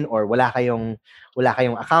gamitin or wala kayong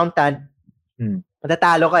accountant,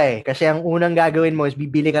 matatalo ka eh. Kasi ang unang gagawin mo is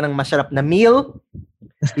bibili ka ng masarap na meal,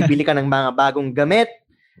 bibili ka ng mga bagong gamit,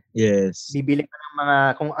 bibili ka ng mga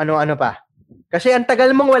kung ano-ano pa. Kasi ang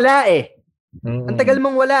tagal mong wala eh. Ang tagal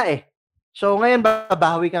mong wala eh. So ngayon,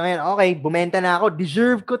 babawi ka ngayon. Okay, bumenta na ako.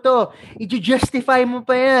 Deserve ko to. I-justify mo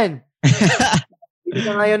pa yan. Bili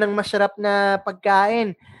ka ngayon ng masarap na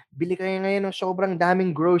pagkain. Bili ka ngayon ng sobrang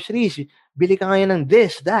daming groceries. Bili ka ngayon ng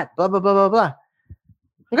this, that, blah, blah, blah, blah, blah.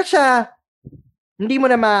 Hanggat sa hindi mo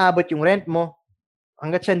na maaabot yung rent mo,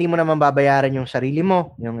 hanggat sa hindi mo naman babayaran yung sarili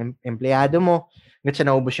mo, yung empleyado mo, hanggat sa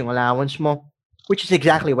naubos yung allowance mo, which is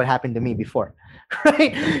exactly what happened to me before.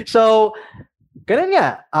 Right? So, ganun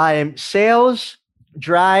nga. Sales,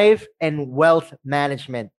 drive, and wealth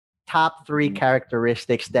management. Top 3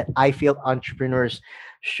 characteristics that I feel entrepreneurs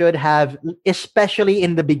should have, especially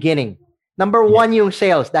in the beginning. Number 1 yung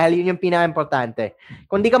sales, dahil yun yung pinaka-importante.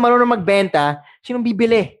 Kung hindi ka marunong magbenta, sinong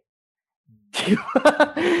bibili?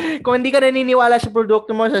 Kung hindi ka naniniwala sa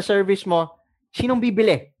produkto mo, sa service mo, sinong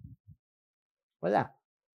bibili? Wala.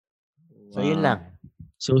 So, yun lang.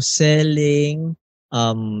 So, selling,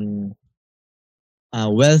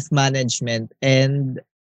 wealth management, and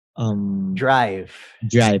drive.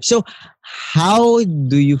 So, how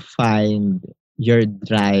do you find your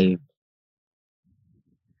drive?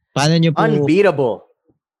 Paano nyo po? Unbeatable.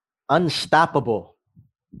 Unstoppable.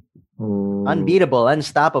 Oh. Unbeatable,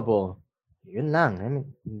 unstoppable. Yun lang. I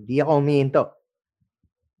mean, hindi ako umihinto.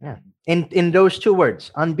 Yeah. In those 2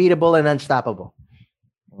 words, unbeatable and unstoppable.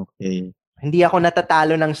 Okay. Hindi ako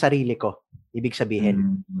natatalo ng sarili ko. Ibig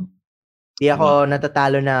sabihin. Hindi ako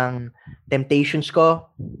natatalo ng temptations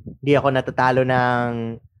ko. Hindi ako natatalo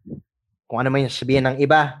ng kung ano man yung sabihin ng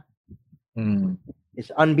iba.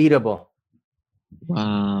 It's unbeatable.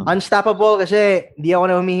 Wow. Unstoppable kasi hindi ako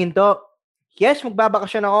na humihinto. Yes,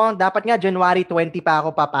 magbabakasyon ako. Dapat nga January 20 pa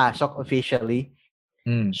ako papasok officially.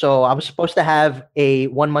 So, I was supposed to have a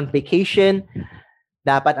 1-month vacation.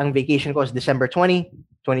 Dapat ang vacation ko is December 20,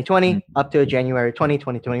 2020 up to January 20,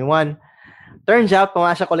 2021. Turns out,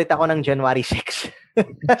 pumasok ulit ako ng January 6.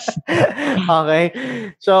 Okay?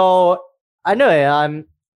 So,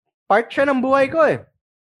 part siya ng buhay ko eh.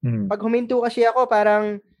 Pag huminto kasi ako,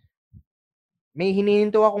 parang may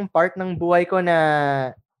hinihinto akong part ng buhay ko na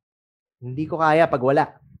hindi ko kaya pag wala.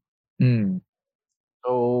 So,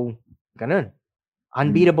 ganun.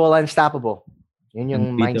 Unbeatable, unstoppable. Yun yung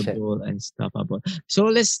mindset. Unbeatable, unstoppable. So,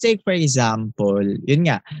 let's take for example, yun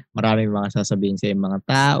nga, maraming mga sasabihin sa mga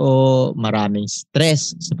tao, maraming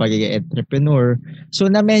stress sa pagiging entrepreneur. So,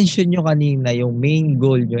 na-mention nyo kanina, yung main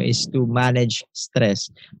goal nyo is to manage stress.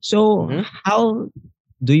 So, how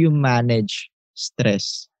do you manage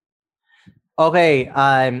stress? Okay,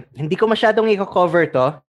 hindi ko masyadong i-cover to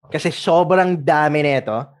kasi sobrang dami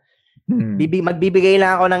nito. Magbibigay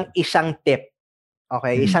lang ako ng isang tip.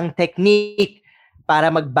 Okay, isang technique para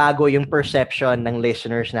magbago yung perception ng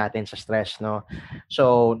listeners natin sa stress, no?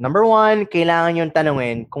 So, number 1, kailangan yung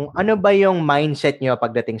tanungin kung ano ba yung mindset nyo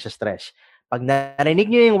pagdating sa stress. Pag narinig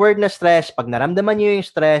nyo yung word na stress, pag naramdaman nyo yung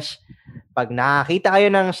stress, pag nakakita kayo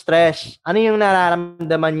ng stress, ano yung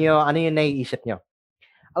nararamdaman nyo, ano yung naiisip nyo?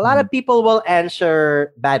 A lot of people will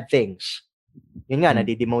answer bad things. Yun nga,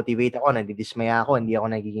 nadidemotivate ako, nadidismaya ako, hindi ako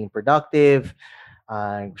nagiging productive,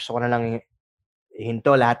 gusto ko na lang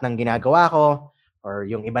hinto lahat ng ginagawa ko, or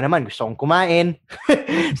yung iba naman, gusto kong kumain,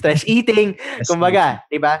 stress eating, kumbaga,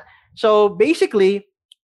 diba? So, basically,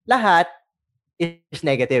 lahat is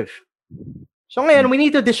negative. So, ngayon, we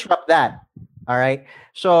need to disrupt that. All right?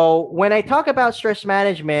 So, when I talk about stress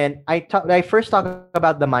management, I first talk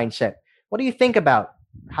about the mindset. What do you think about?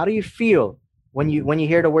 How do you feel when you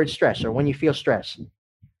hear the word stress or when you feel stress?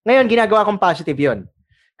 Ngayon, ginagawa kong positive yun.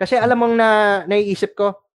 Kasi alam mong naiisip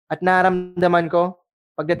ko at naramdaman ko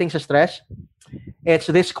pagdating sa stress, it's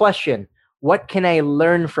this question, what can I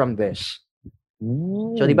learn from this?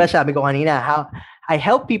 So, di ba sabi ko kanina, how I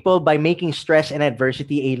help people by making stress and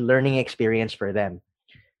adversity a learning experience for them.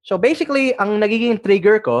 So, basically, ang nagiging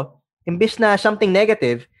trigger ko, imbis na something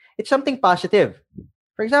negative, it's something positive.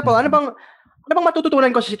 For example, ano bang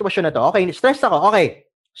matututunan ko sa sitwasyon na to? Okay, stressed ako. Okay,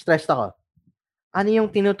 stressed ako. Ano yung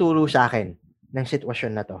tinuturo sa akin ng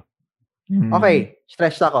sitwasyon na to? Okay,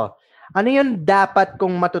 stressed ako. Ano yung dapat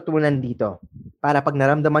kong matutunan dito? Para pag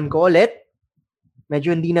naramdaman ko ulit,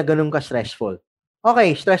 medyo hindi na ganun ka-stressful.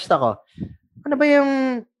 Okay, stressed ako. Ano ba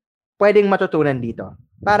yung pwedeng matutunan dito?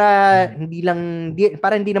 Para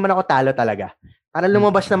hindi naman ako talo talaga. Para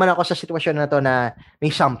lumabas naman ako sa sitwasyon na to na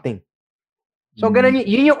may something. So, ganun,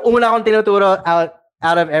 yun yung una kong tinuturo out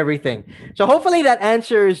of everything. So, hopefully that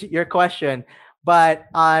answers your question. But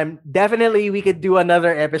definitely we could do another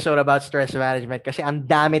episode about stress management kasi ang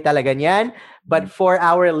dami talaga niyan. But for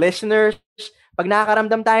our listeners, pag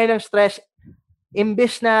nakakaramdam tayo ng stress,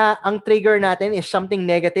 imbis na ang trigger natin is something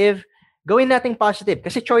negative, gawin nating positive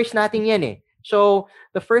kasi choice natin yan eh. So,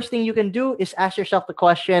 the first thing you can do is ask yourself the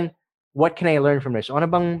question, what can I learn from this? Ano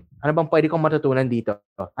bang pwede kong matutunan dito?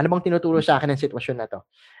 Ano bang tinuturo sa akin ng sitwasyon na to?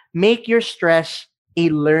 Make your stress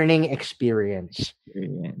a learning experience.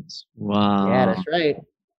 Wow. Yeah, that's right.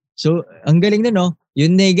 So, ang galing na, no?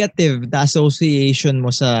 Yung negative na association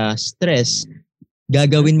mo sa stress,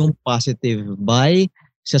 gagawin mong positive by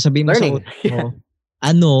sasabihin mo Learning. sa utak mo,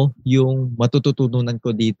 ano yung matututunan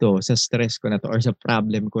ko dito sa stress ko na to or sa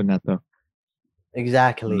problem ko na to.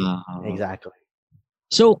 Exactly. Wow. Exactly.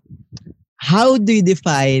 So, how do you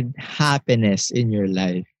define happiness in your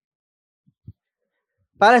life?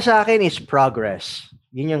 Para sa akin is progress.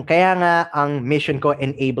 Yun yung, kaya nga ang mission ko,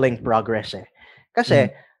 enabling progress eh.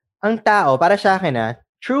 Kasi, ang tao, para sa akin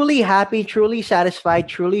truly happy, truly satisfied,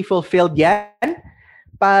 truly fulfilled yan,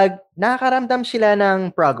 pag nakakaramdam sila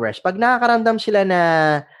ng progress, pag nakakaramdam sila na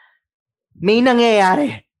may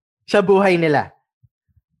nangyayari sa buhay nila,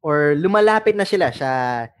 or lumalapit na sila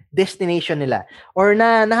sa destination nila, or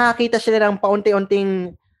na nakakita sila ng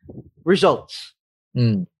paunti-unting results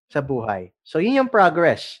sa buhay. So, yun yung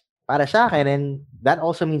progress para sa akin, and that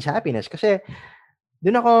also means happiness. Kasi,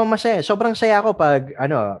 doon ako masaya. Sobrang saya ako pag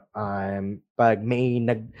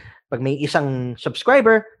may isang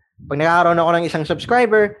subscriber, pag nagkakaroon ako ng isang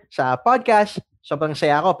subscriber sa podcast, sobrang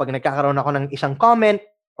saya ako pag nagkakaroon ako ng isang comment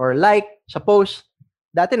or like sa post.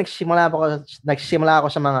 Dati nagsisimula ako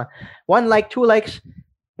sa mga 1 like, 2 likes.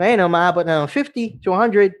 Ngayon, maabot na ng 50 to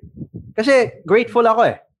 100. Kasi grateful ako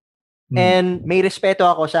eh. And may respeto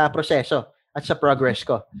ako sa proseso at sa progress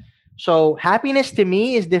ko. So, happiness to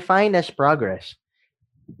me is defined as progress.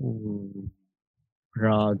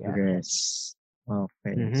 Progress.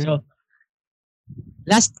 Okay. So,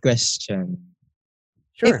 last question.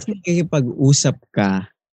 Sure. If nakikipag-usap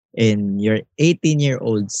ka in your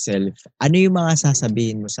 18-year-old self, ano yung mga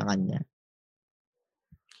sasabihin mo sa kanya?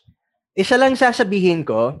 Isa lang sasabihin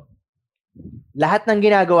ko, lahat ng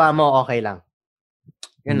ginagawa mo okay lang.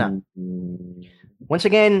 Yun na. Once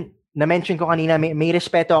again, na-mention ko kanina, may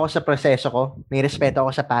respeto ako sa proseso ko, may respeto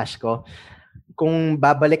ako sa past ko. Kung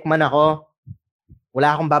babalik man ako,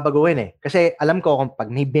 wala akong babaguhin eh. Kasi alam ko kung pag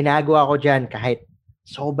may binago ako dyan, kahit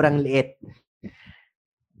sobrang liit,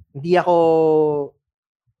 hindi ako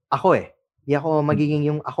Hindi ako magiging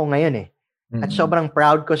yung ako ngayon eh. At sobrang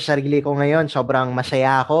proud ko sa sarili ko ngayon. Sobrang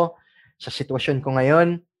masaya ako sa sitwasyon ko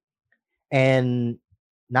ngayon. And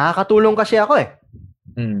nakakatulong kasi ako eh.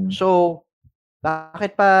 So,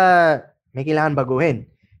 bakit pa may kailangan baguhin?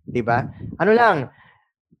 Diba? Ano lang,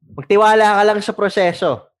 magtiwala ka lang sa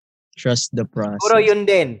proseso. Trust the process.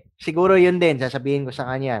 Siguro yun din, sasabihin ko sa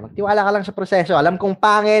kanya. Magtiwala ka lang sa proseso. Alam kong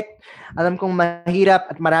pangit, alam kong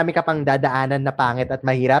mahirap, at marami ka pang dadaanan na pangit at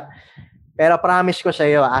mahirap. Pero promise ko sa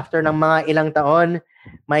iyo, after ng mga ilang taon,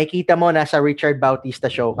 makikita mo nasa Richard Bautista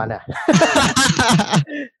show ka na.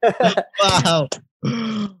 Wow.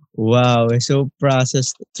 Wow. So,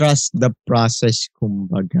 trust the process,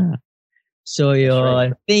 kumbaga. So, yun.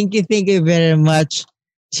 Right. Thank you very much,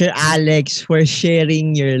 Sir Alex, for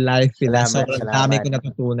sharing your life with us. Sobrang dami ko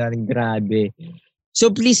natutunan. Grabe. So,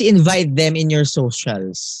 please invite them in your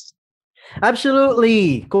socials.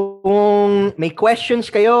 Absolutely. Kung may questions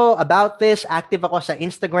kayo about this, active ako sa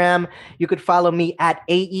Instagram. You could follow me at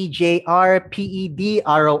AEJRPEDRON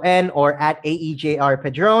or at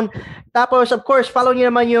AEJRPedron. Tapos, of course, follow niyo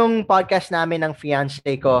naman yung podcast namin ng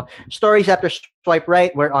fiancé ko, Stories After Swipe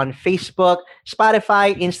Right. We're on Facebook,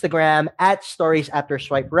 Spotify, Instagram, at Stories After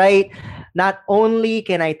Swipe Right. Not only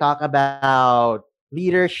can I talk about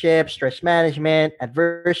leadership, stress management,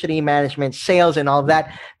 adversity management, sales, and all of that.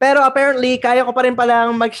 Pero apparently, kaya ko pa rin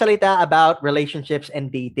palang magsalita about relationships and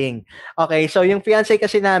dating. Okay, so yung fiancé ko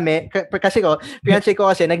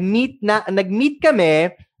kasi nag-meet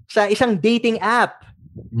kami sa isang dating app.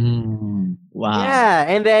 Wow. Yeah,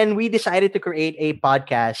 and then we decided to create a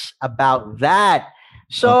podcast about that.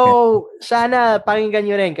 So, sana pakinggan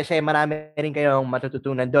nyo rin kasi marami rin kayong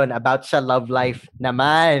matututunan doon about sa love life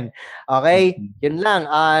naman. Okay? Yun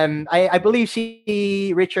lang. I believe si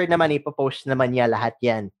Richard naman ipopost naman niya lahat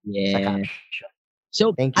yan sa caption.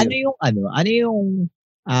 So, ano yung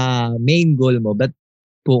main goal mo? Ba't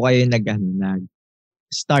po kayo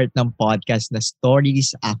nag-start ng podcast na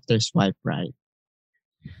Stories After Swipe Right?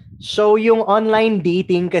 So, yung online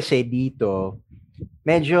dating kasi dito,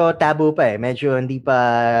 medyo taboo pa eh. Medyo hindi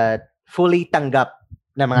pa fully tanggap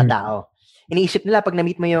ng mga tao. Iniisip nila pag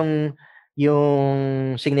na-meet mo yung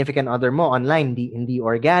significant other mo online, hindi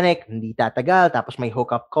organic, hindi tatagal, tapos may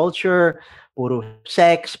hookup culture, puro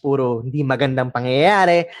sex, puro hindi magandang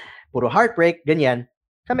pangyayari, puro heartbreak, ganyan.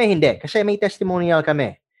 Kami hindi, kasi may testimonial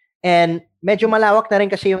kami. And medyo malawak na rin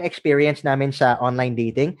kasi yung experience namin sa online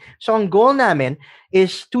dating. So ang goal namin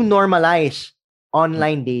is to normalize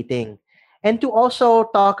online dating. and to also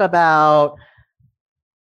talk about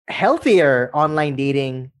healthier online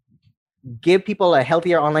dating, give people a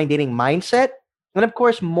healthier online dating mindset, and of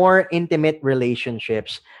course, more intimate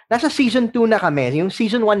relationships. Nasa season 2 na kami. Yung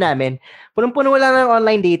season 1 namin, punong-puno lang ng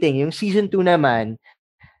online dating. Yung season 2 naman,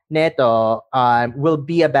 neto, will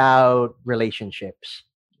be about relationships.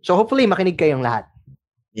 So hopefully, makinig kayong lahat.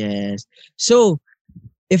 Yes. So,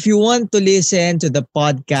 if you want to listen to the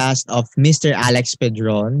podcast of Mr. Alex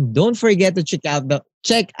Pedron, don't forget to check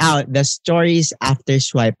out the stories after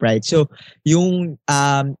swipe right. So, yung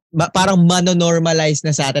parang mano-normalize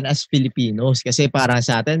na sa atin as Filipinos kasi parang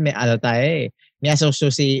sa atin may ano tayo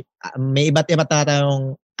may iba't iba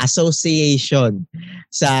tayong association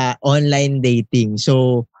sa online dating.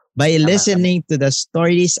 So, by listening to the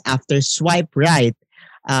stories after swipe right,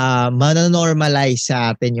 mano-normalize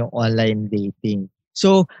sa atin yung online dating.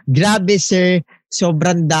 So, grabe sir,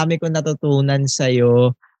 sobrang dami ko natutunan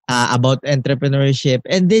sa'yo about entrepreneurship.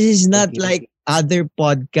 And this is not like other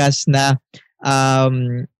podcasts na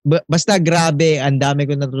basta grabe, ang dami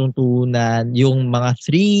ko natutunan. Yung mga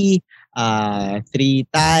three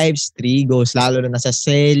types, 3 goals, lalo na sa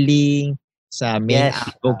selling, sa main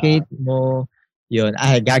advocate mo. Yun,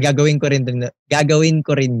 gagawin ko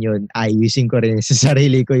rin yun. Ayusin ko rin sa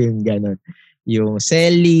sarili ko yung ganun. Yung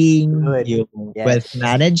selling, yung wealth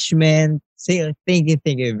management. Thank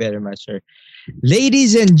you very much, sir.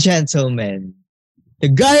 Ladies and gentlemen,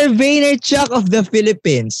 the Gary Vaynerchuk of the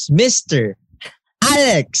Philippines, Mr.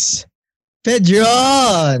 Alex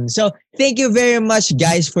Pedron. So, thank you very much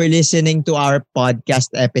guys for listening to our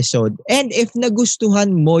podcast episode. And if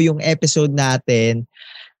nagustuhan mo yung episode natin,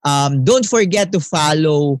 don't forget to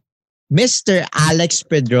follow Mr. Alex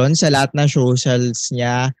Pedron sa lahat ng socials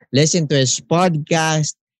niya. Listen to his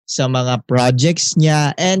podcast, sa mga projects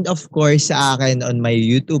niya, and of course sa akin on my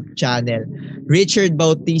YouTube channel, Richard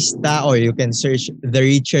Bautista, or you can search The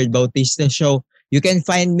Richard Bautista Show. You can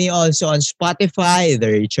find me also on Spotify,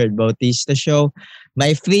 The Richard Bautista Show,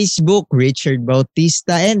 my Facebook, Richard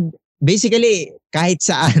Bautista, and basically kahit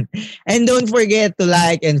saan. And don't forget to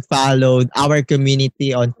like and follow our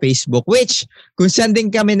community on Facebook, which kung saan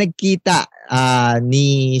din kami nagkita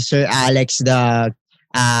ni Sir Alex, the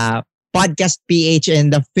Podcast PH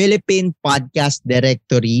and the Philippine Podcast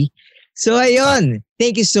Directory. So ayun,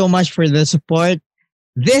 thank you so much for the support.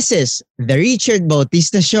 This is the Richard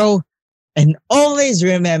Bautista Show, and always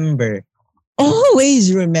remember,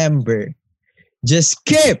 just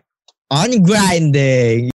keep on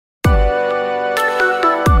grinding.